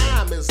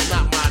sometime is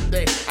not my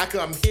day, I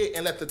come here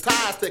and let the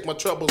tides take my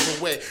troubles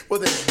away.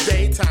 Whether it's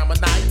daytime or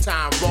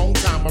nighttime, wrong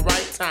time or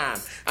right time,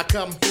 I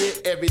come here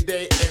every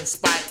day in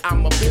spite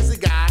I'm a busy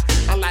guy.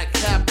 I like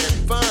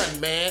having fun,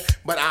 man,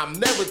 but I'm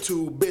never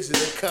too busy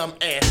to come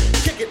and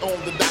kick it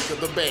on the dock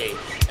of the bay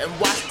and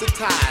watch the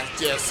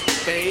tides just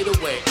fade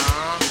away.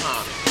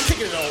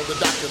 Kicking it on the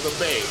dock of the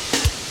bay,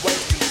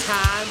 wasting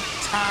time.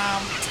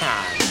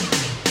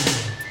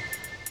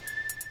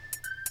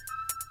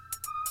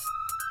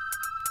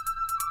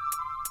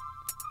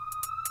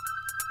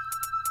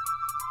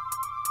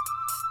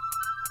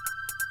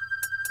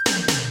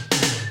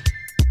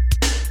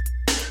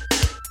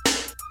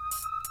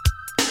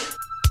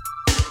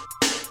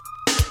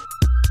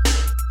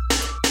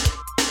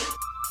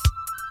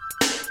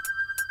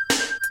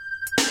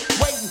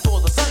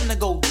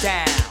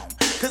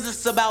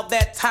 It's about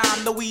that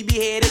time that we be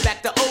headed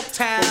back to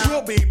Oaktown. But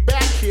we'll be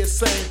back here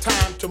same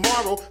time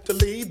tomorrow to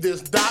leave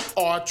this dock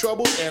our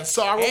trouble and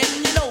sorrow. And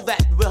you know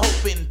that we're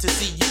hoping to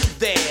see you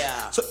there.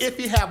 So if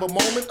you have a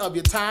moment of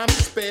your time to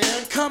spare,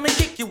 come and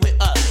kick it with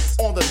us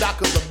on the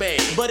dock of the bay.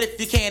 But if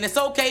you can, it's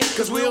okay,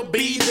 cause we'll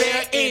be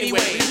there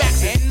anyway.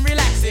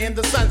 Relaxing in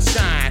the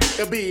sunshine.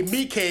 It'll be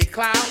me, K.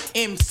 Cloud,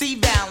 MC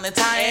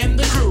Valentine, and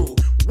the crew,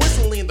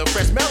 whistling the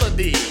fresh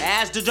melody.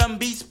 As the drum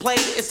beats play,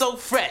 it's so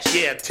fresh.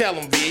 Yeah, tell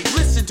them, V.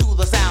 Listen to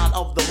the sound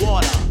of the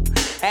water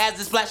as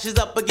it splashes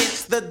up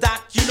against the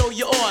dock. You know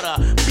you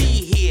oughta be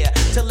here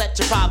to let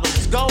your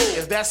problems go.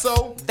 Is that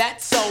so?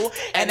 That's so.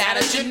 And now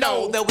that you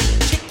know that we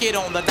kick it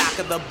on the dock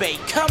of the bay,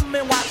 come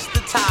and watch the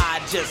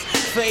tide just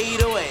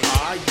fade away.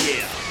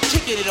 Yeah.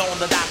 Kicking it on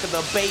the dock of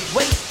the bay,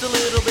 waste a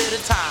little bit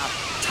of time.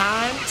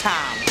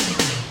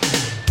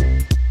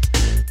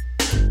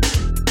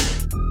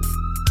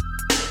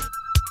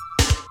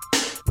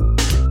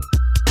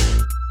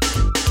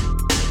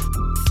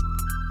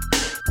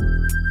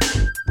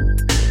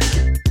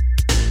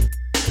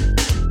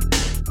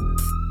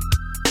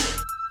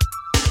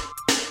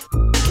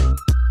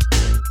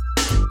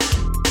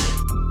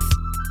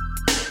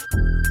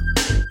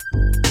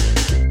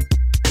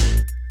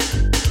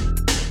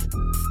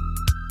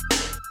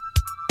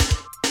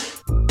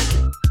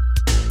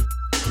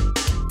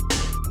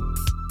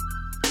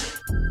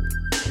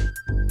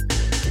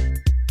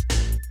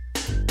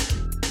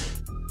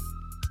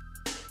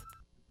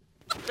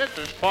 This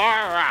is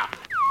far out.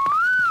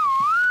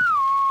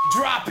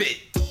 Drop it.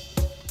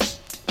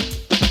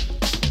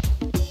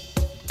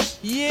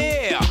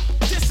 Yeah,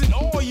 this and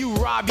all you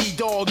Robbie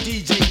Dog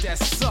DJs that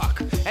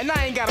suck. And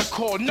I ain't gotta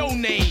call no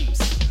names.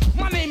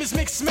 My name is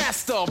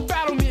Mixmaster,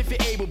 battle me if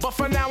you're able. But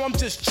for now I'm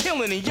just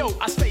chillin' and yo,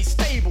 I stay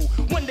stable.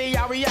 One day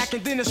I react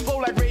and then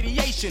explode like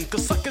radiation.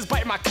 Cause suckers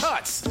bite my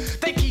cuts.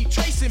 They keep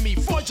tracing me,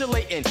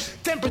 fraudulating.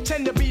 Then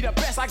pretend to be the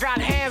best. I got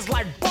hands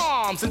like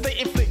bombs and they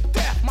inflict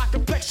death. My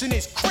complexion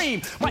is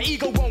cream, my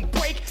ego won't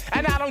break.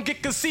 And I don't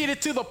get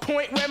conceited to the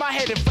point where my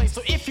head inflates.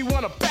 So if you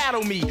wanna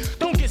battle me,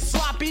 don't get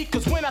sloppy.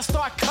 Cause when I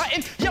start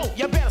cutting, yo,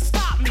 you better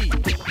stop me.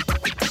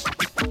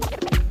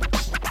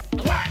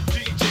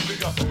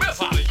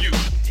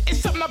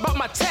 Something about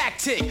my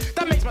tactic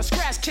that makes my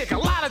scratch kick. A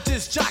lot of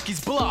disc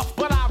jockeys bluff,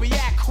 but I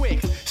react quick.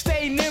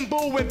 Stay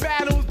nimble with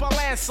battles by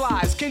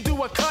landslides. Can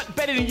do a cut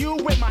better than you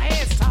with my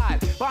hands tied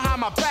behind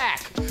my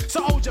back.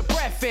 So hold your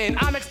breath in.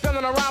 I'm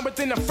expelling around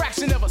within a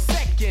fraction of a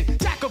second.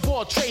 Jack of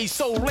all trades,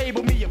 so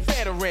label me a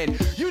veteran.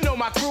 You know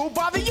my crew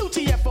by the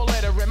UTFO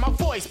lettering. My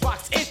voice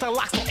box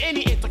interlocks on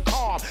any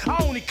intercom.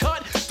 I only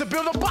cut to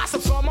build a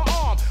biceps on my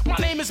arm. My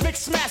name is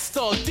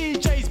Mixmaster,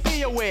 DJs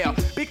be aware.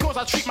 Because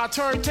I treat my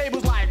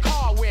turntables like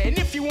hardware. And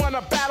if you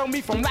wanna battle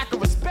me from lack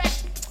of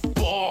respect,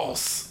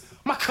 balls,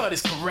 my cut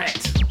is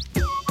correct.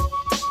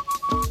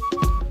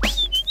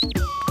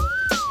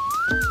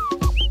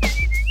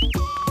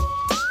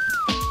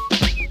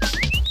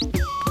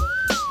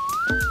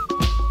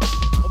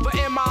 The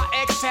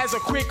MIX has a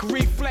quick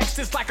reflex,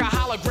 it's like a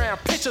hologram.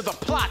 Picture the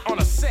plot on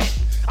a set.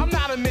 I'm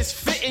not a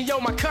misfit and yo,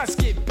 my cuts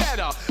get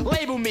better.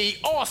 Label me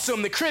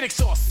awesome, the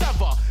critics all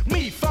sever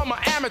me from an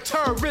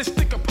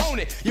amateuristic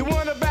opponent. You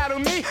wanna battle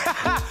me?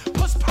 Haha,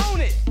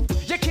 postpone it.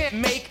 You can't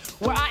make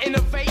where I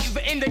innovate,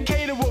 the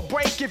indicator will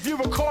break if you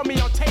record me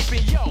on tape.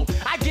 And yo,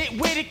 I get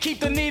with it, keep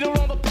the needle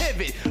on the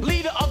pivot.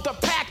 Leader of the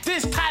pack,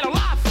 this title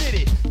I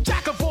fitted.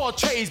 Jack of all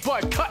trades,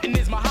 but cutting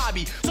is my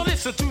hobby. So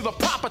listen to the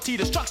property,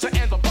 the structure,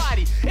 and the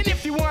body. And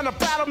if you wanna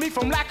battle me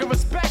from lack of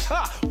respect,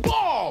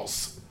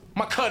 balls!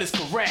 My cut is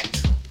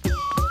correct.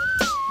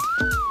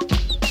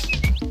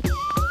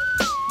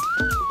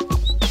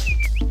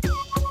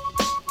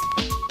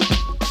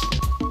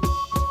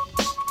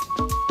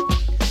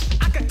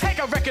 I can take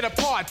a record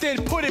apart,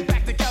 then put it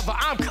back together.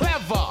 I'm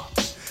clever.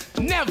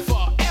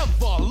 Never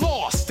ever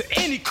lost to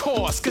any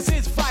cause, cause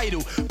it's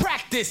vital.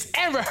 Practice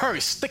and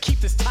rehearse to keep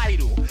this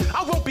title.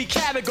 I won't be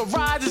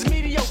categorized as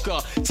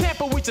mediocre.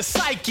 Tamper with your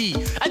psyche,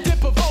 I did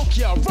provoke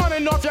ya.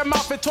 Running off your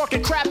mouth and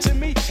talking crap to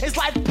me is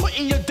like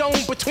putting your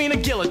dome between a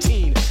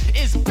guillotine.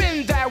 It's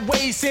been that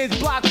way since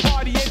block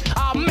partying.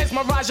 I'll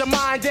mesmerize your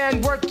mind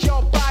and work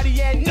your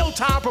body, and no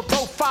time for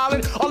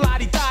profiling or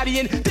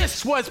lottie-dottieing.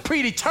 This was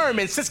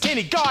predetermined since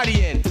Kenny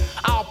Guardian.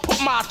 I'll put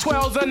my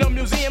 12s in a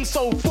museum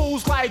so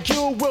fools like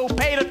you will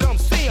pay to come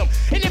see them.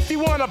 And if you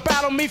wanna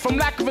battle me from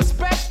lack of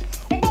respect,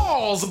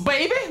 balls,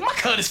 baby, my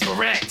cut is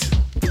correct.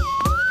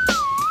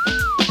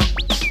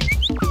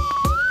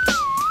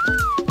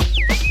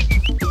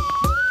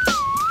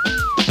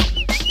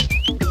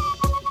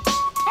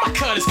 My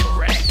cut is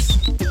correct.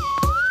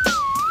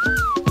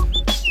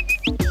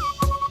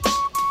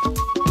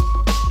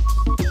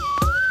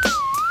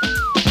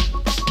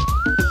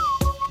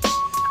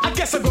 I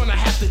guess I'm gonna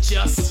have to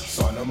just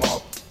son 'em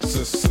up,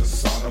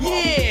 son 'em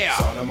up, yeah.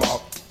 Son 'em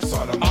up,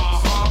 son 'em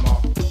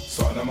up,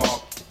 son 'em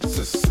up, son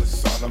 'em up,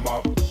 son 'em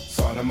up,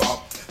 son 'em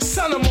up.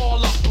 Son 'em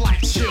all up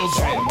like children.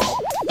 Son 'em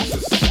up,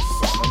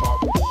 son 'em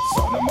up,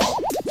 son 'em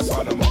up,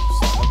 son 'em up,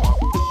 son 'em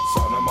up,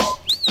 son 'em up,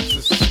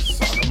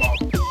 son 'em up,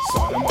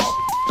 son 'em up.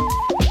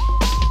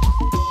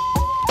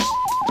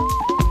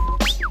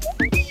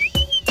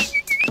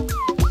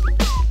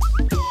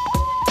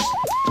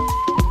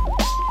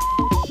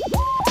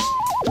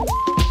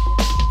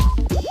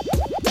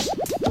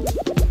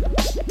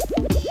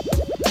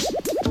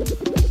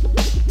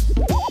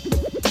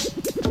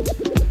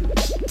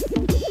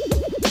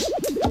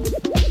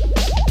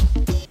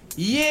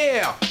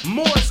 Yeah,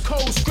 Morse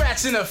code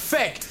scratch in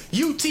effect.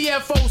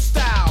 UTFO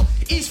style.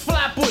 East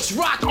Flatbush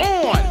rock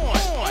on.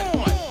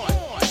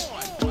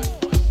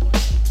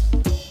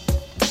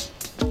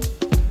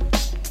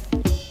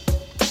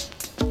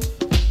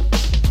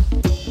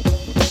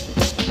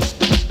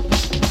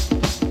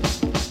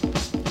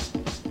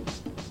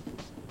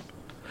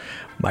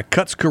 My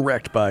Cut's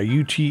Correct by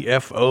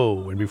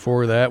UTFO. And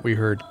before that, we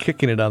heard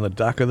Kicking It on the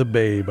Dock of the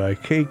Bay by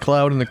K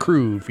Cloud and the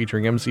Crew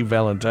featuring MC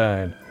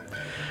Valentine.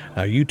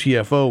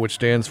 UTFO, which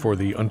stands for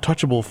the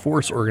Untouchable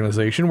Force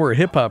Organization, were a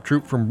hip-hop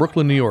troupe from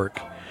Brooklyn, New York.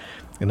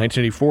 In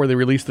 1984, they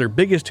released their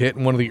biggest hit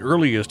and one of the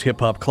earliest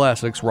hip-hop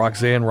classics,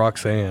 Roxanne,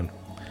 Roxanne.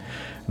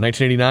 In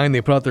 1989, they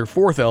put out their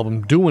fourth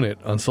album, Doin' It,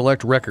 on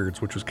Select Records,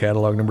 which was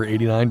catalog number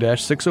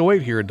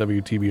 89-608 here at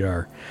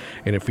WTBR.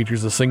 And it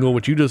features the single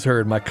which you just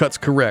heard, My Cut's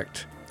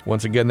Correct.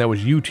 Once again, that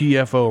was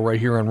UTFO right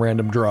here on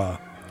Random Draw.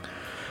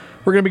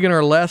 We're going to begin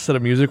our last set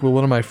of music with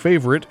one of my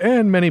favorite,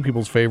 and many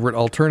people's favorite,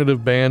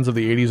 alternative bands of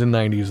the 80s and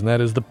 90s, and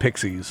that is the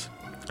Pixies.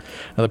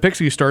 Now, the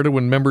Pixies started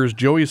when members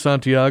Joey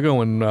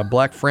Santiago and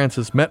Black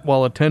Francis met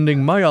while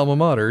attending my alma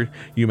mater,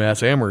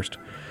 UMass Amherst.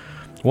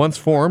 Once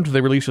formed,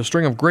 they released a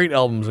string of great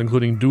albums,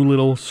 including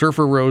Doolittle,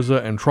 Surfer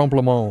Rosa, and Trompe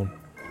le Monde.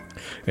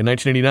 In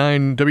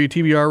 1989,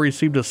 WTBR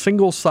received a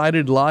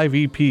single-sided live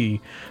EP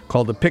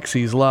called The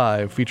Pixies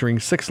Live, featuring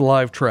 6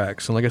 live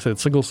tracks. And like I said,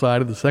 it's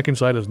single-sided. The second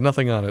side has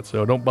nothing on it,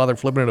 so don't bother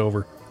flipping it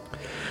over.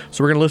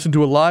 So we're going to listen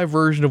to a live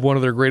version of one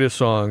of their greatest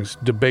songs,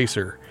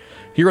 Debaser.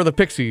 Here are the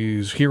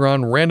Pixies, here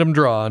on Random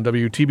Draw on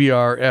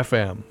WTBR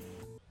FM.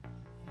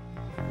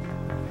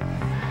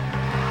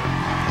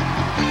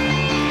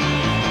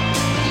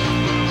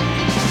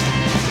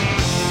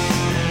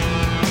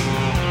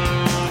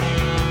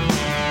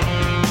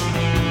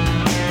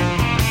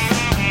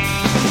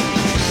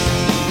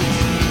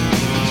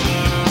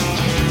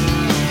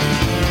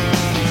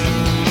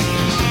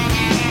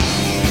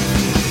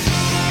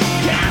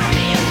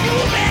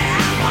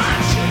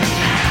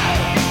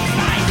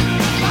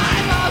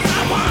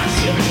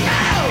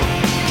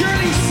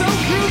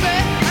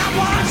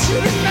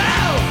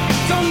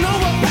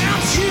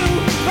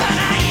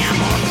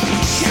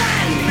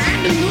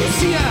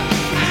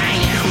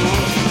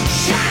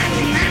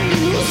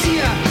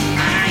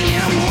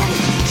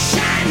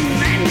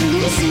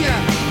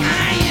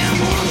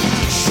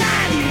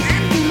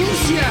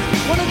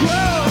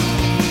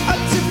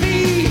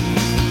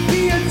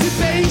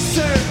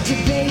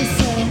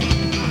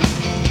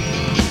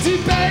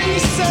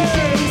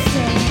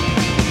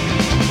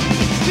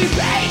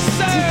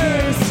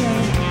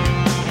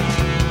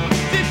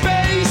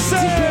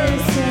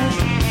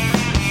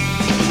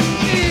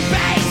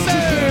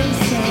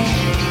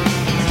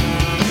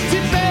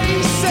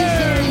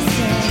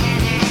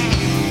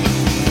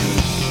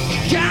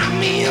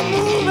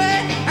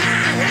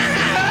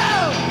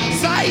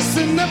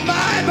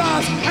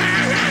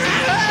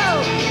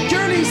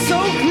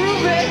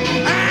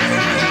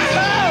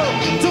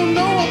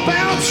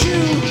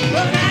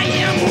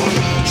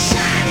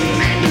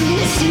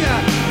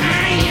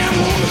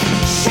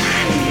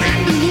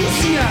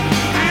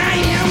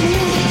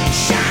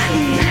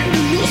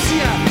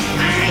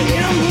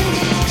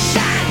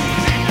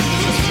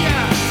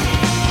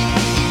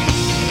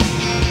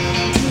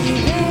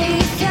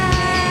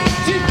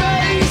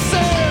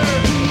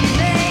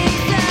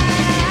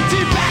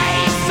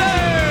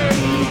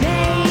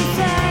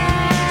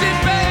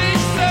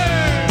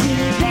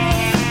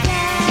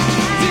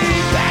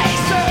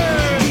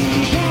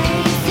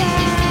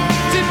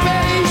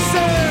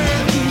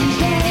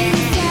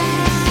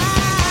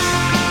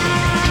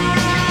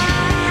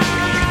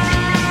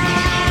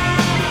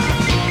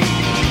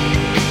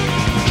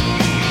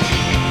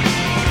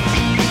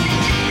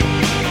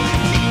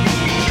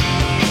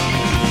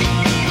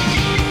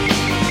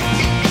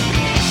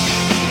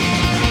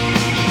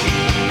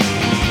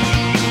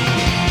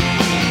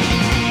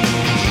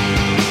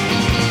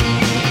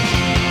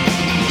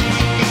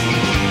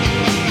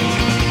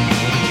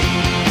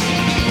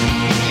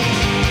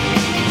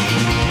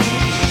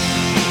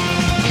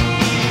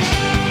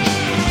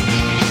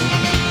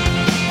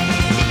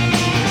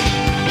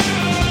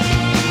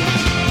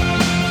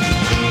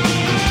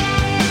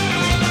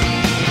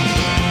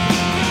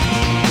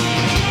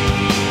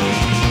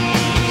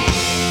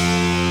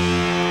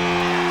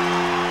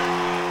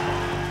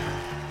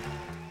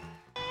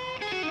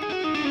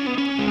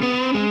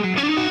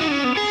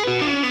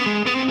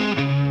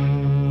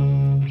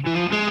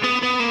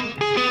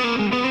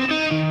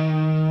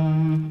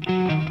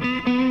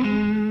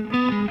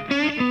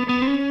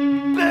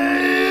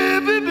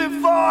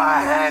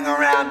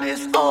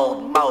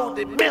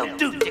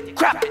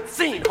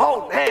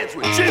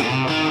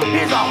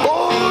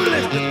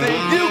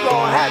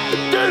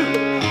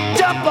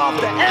 Jump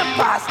off the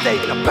Empire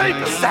State in a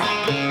paper sack.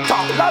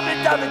 Talk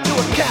lovey-dovey to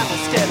a camel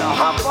scared to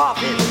hump off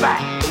his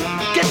back.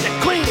 Get the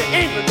Queen of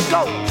England's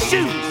gold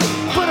shoes.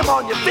 Put them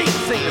on your feet,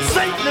 sing the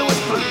St. Louis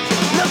blues.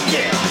 Look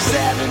here,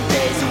 7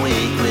 days a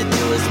week with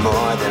you is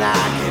more than I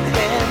can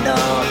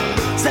handle.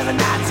 7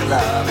 nights of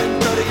love and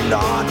dirty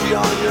laundry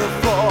on your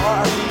floor.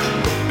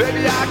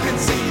 Baby, I can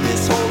see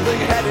this whole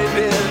thing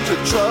headed into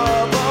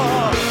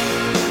trouble.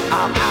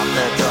 I'm out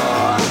the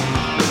door.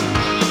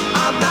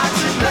 I'm not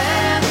your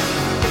man,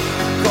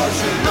 'cause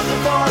you're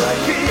looking for a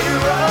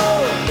hero.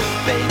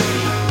 Baby,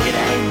 it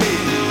ain't me.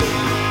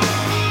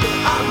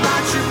 I'm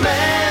not your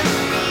man.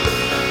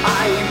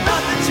 I ain't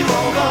nothing to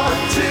hold on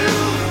to.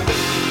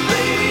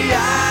 Baby,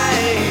 I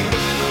ain't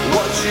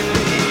what you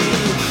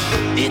need.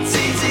 It's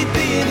easy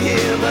being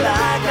here, but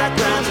I got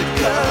ground to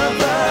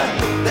cover.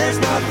 There's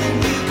nothing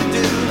you can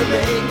do to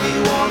make me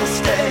wanna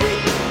stay.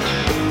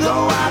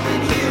 Though I've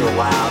been here a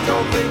while,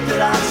 don't think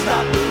that I'll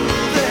stop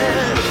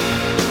moving.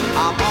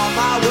 I'm on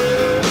my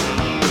way.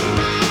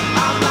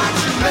 I'm not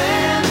your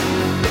man,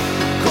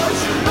 'cause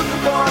you're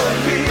looking for a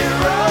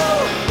hero.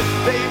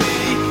 Baby,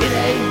 it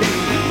ain't me.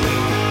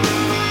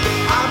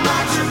 I'm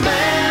not your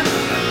man.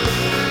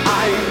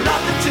 I ain't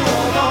nothing to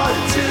hold on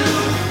to.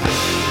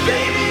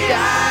 Baby,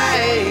 I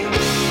ain't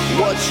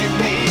what you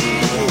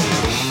need.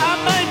 I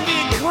might be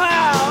a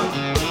clown,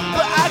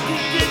 but I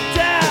can get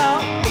down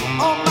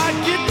on my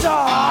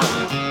guitar.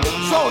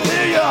 So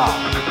here you are.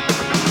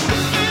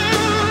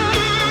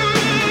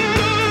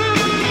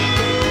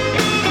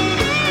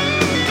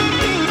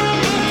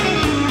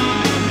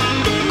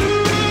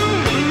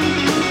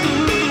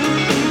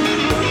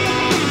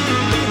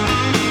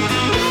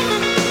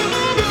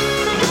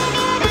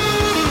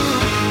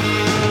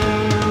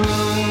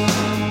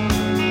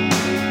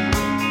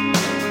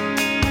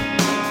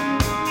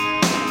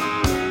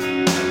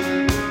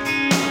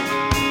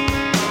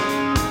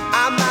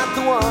 I'm not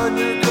the one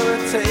you're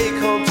gonna take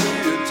home to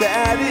your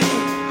daddy.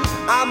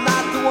 I'm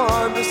not the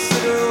one to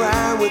sit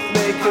around with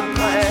making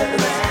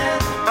plans.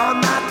 I'm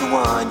not the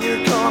one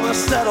you're gonna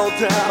settle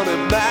down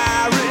and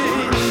marry.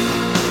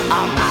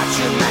 I'm not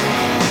your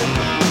man.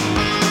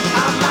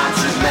 I'm not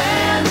your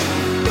man,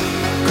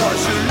 'cause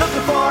you're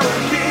looking for a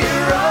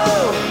hero.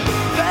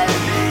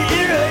 Baby,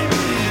 it ain't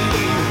me.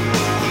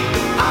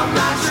 I'm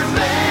not your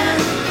man,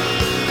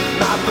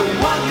 not the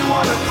one you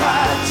wanna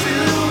cry to.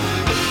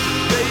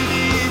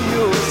 Baby, in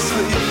your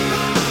sleep.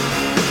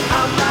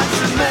 I'm not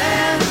your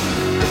man,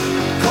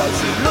 'cause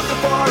you're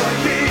looking for a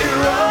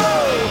hero.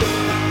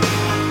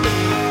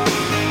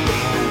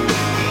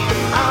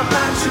 I'm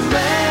not your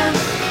man.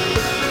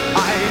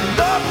 I ain't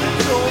nothing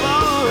to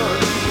hold.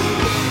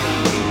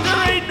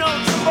 There ain't no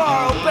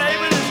tomorrow,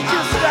 baby. It's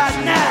just that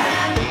now.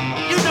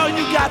 You know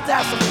you got to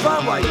have some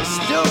fun while you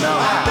still know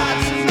how. I'm not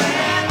your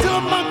man. Till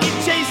a monkey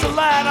chase a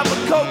lion up a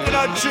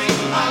coconut tree.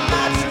 I'm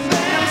not your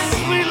man. You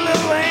sweet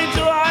little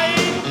angel, I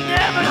ain't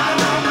never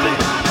gonna be.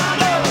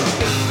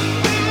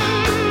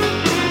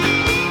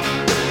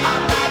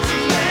 I'm not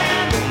your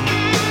man.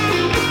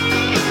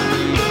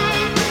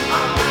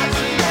 I'm not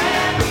your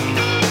man.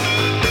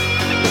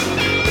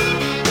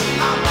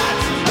 I'm not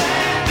your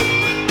man.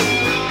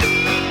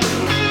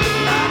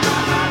 No, no,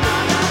 no, no,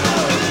 no, no.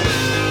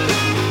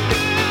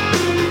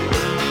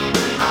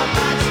 I'm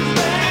not your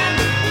man.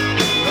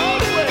 No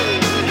way.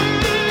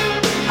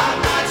 I'm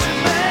not your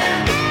man.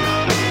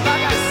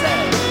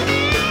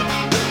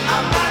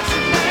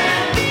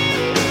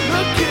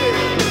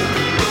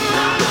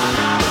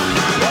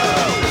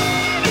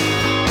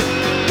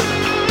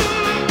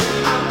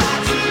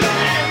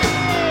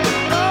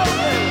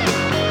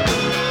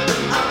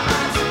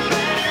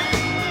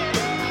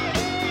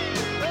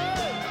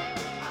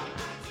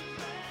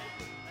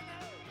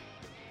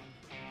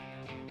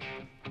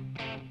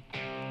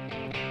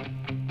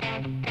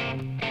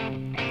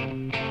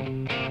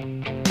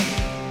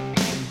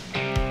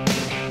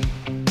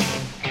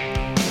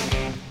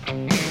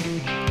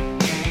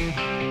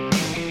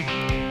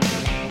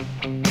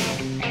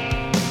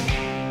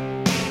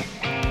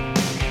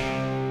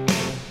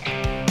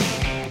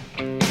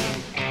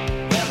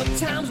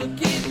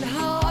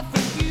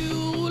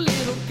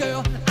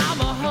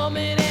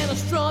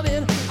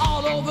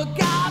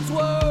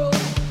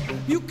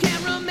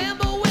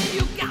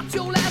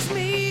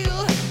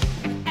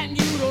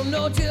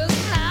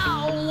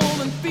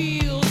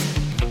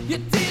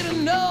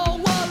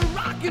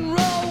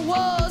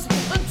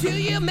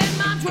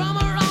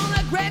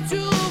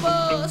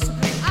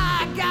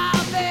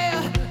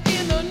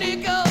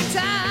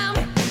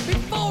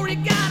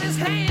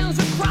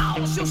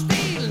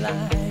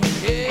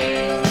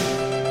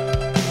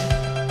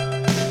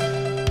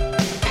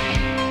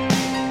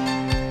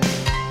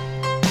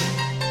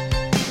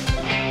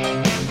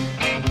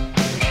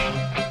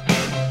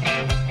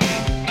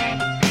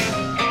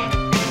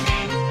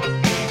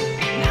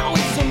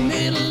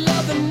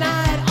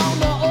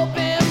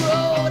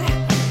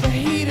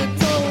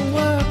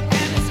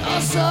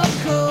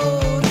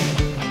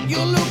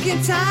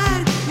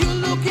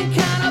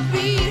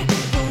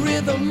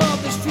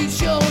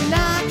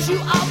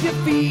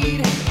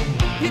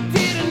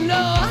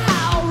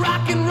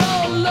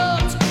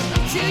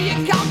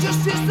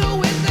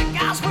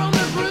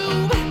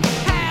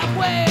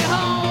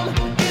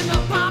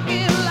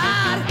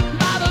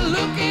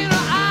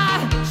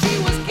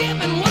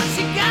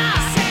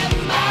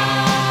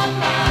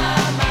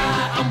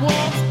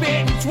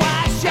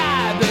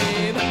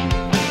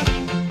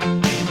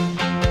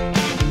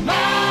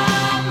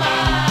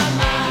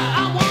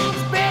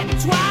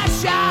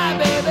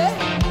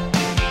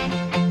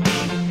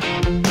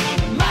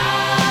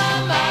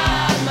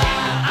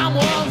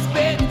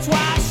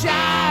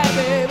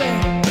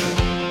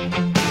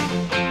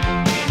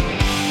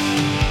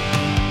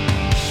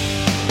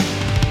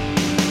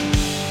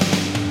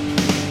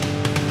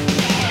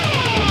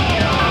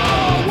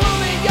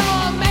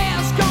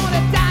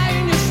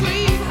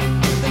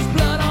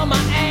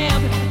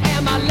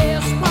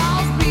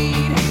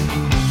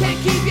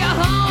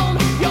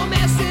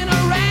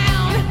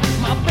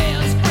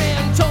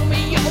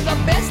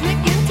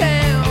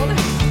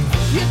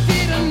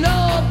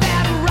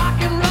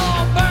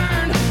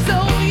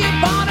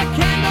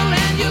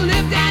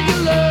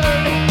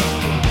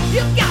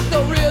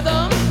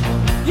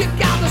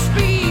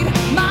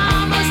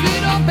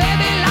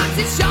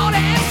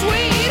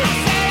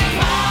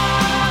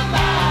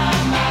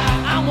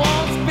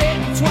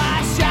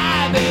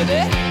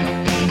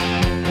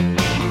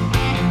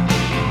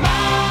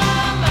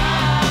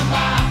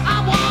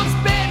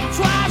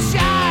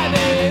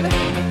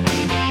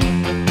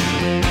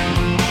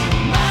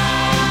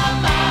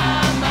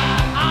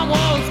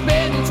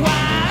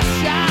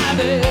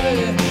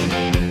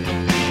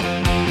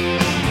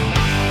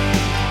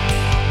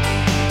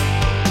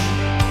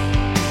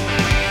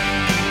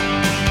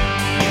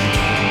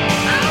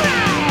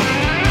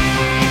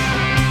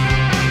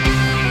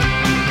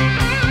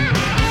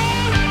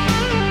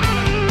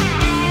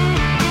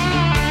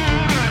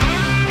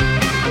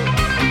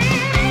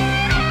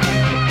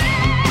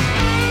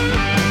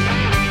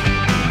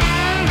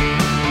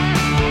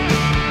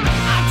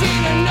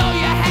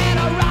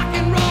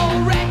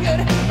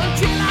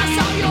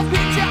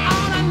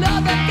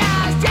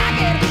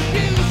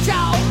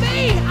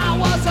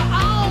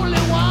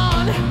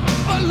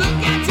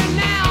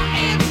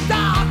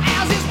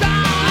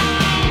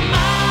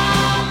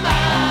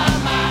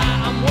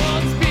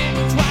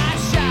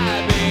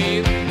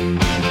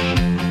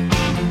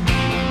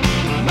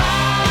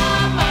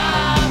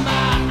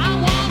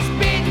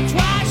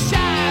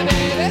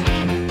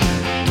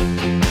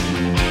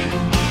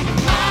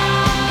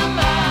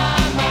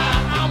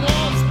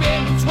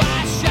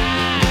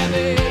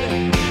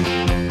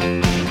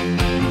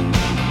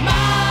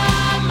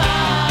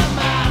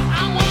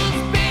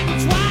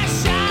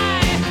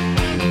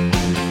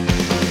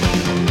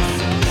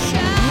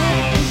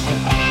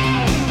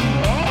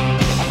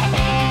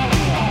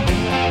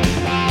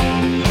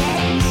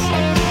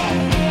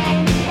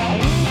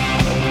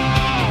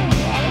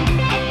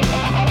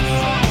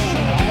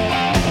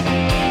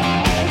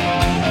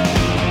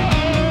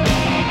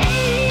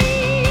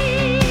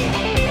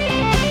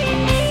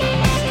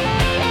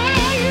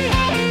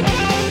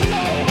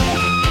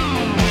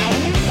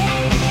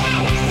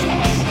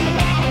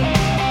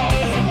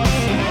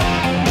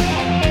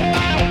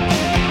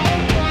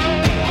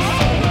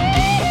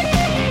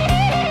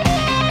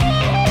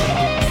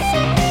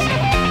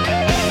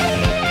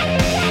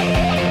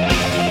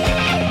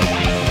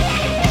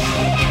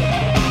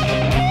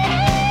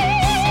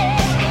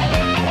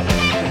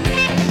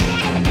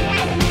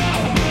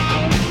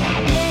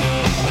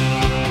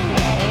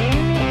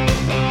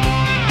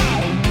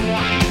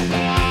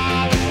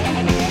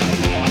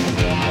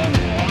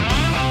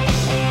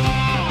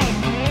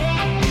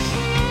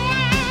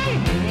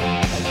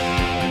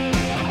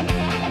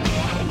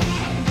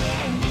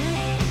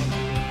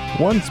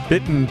 Once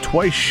Bitten,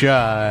 Twice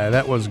Shy.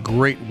 That was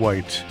Great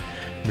White.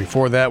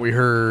 Before that, we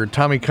heard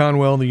Tommy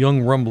Conwell and the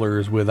Young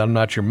Rumblers with I'm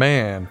Not Your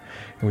Man.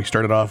 And we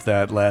started off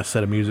that last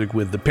set of music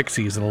with the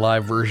Pixies and a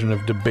live version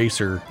of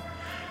Debaser.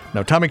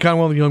 Now, Tommy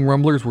Conwell and the Young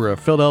Rumblers were a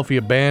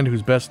Philadelphia band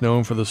who's best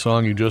known for the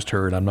song you just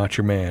heard, I'm Not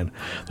Your Man.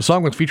 The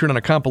song was featured on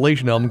a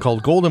compilation album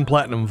called Gold and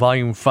Platinum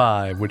Volume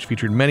 5, which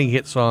featured many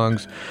hit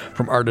songs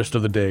from artists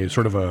of the day,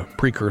 sort of a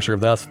precursor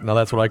of that. Now,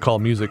 that's what I call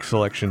music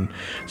selection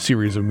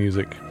series of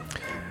music.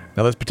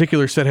 Now, this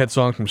particular set had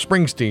songs from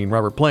Springsteen,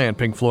 Robert Plant,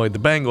 Pink Floyd, The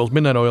Bangles,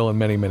 Midnight Oil, and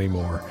many, many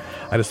more.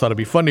 I just thought it'd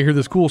be fun to hear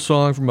this cool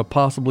song from a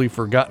possibly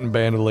forgotten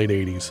band of the late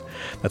 80s.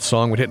 That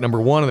song would hit number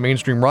 1 on the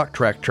mainstream rock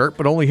track chart,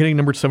 but only hitting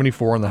number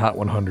 74 on the Hot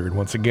 100.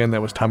 Once again,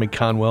 that was Tommy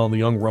Conwell and the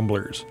Young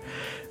Rumblers.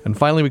 And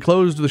finally, we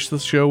closed the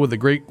show with the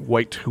Great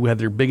White, who had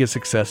their biggest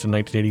success in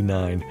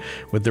 1989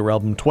 with their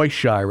album Twice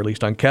Shy,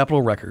 released on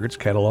Capitol Records,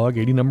 catalog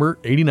number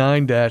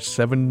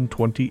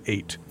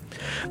 89-728.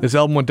 This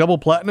album went double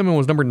platinum and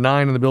was number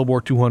 9 on the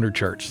Billboard 200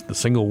 charts. The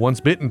single Once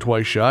Bitten,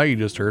 Twice Shy, you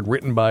just heard,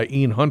 written by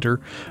Ian Hunter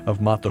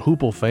of Mott the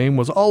Hoople fame,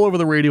 was all over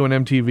the radio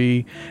and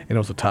MTV, and it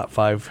was a top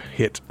 5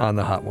 hit on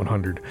the Hot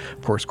 100.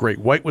 Of course, Great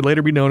White would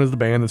later be known as the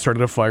band that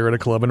started a fire at a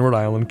club in Rhode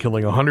Island,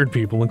 killing 100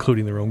 people,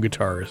 including their own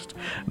guitarist.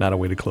 Not a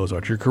way to close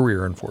out your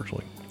career,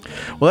 unfortunately.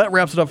 Well, that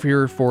wraps it up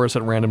here for us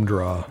at Random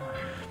Draw.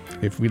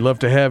 If we'd love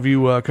to have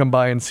you come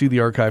by and see the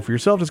archive for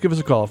yourself, just give us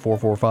a call at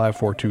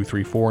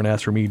 445-4234 and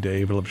ask for me,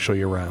 Dave. I'd love to show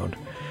you around.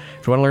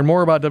 If you want to learn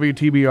more about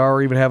WTBR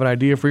or even have an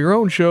idea for your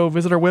own show,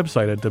 visit our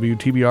website at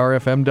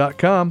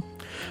WTBRFM.com.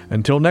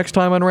 Until next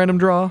time on Random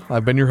Draw,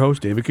 I've been your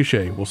host, David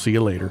Cachet. We'll see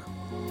you later.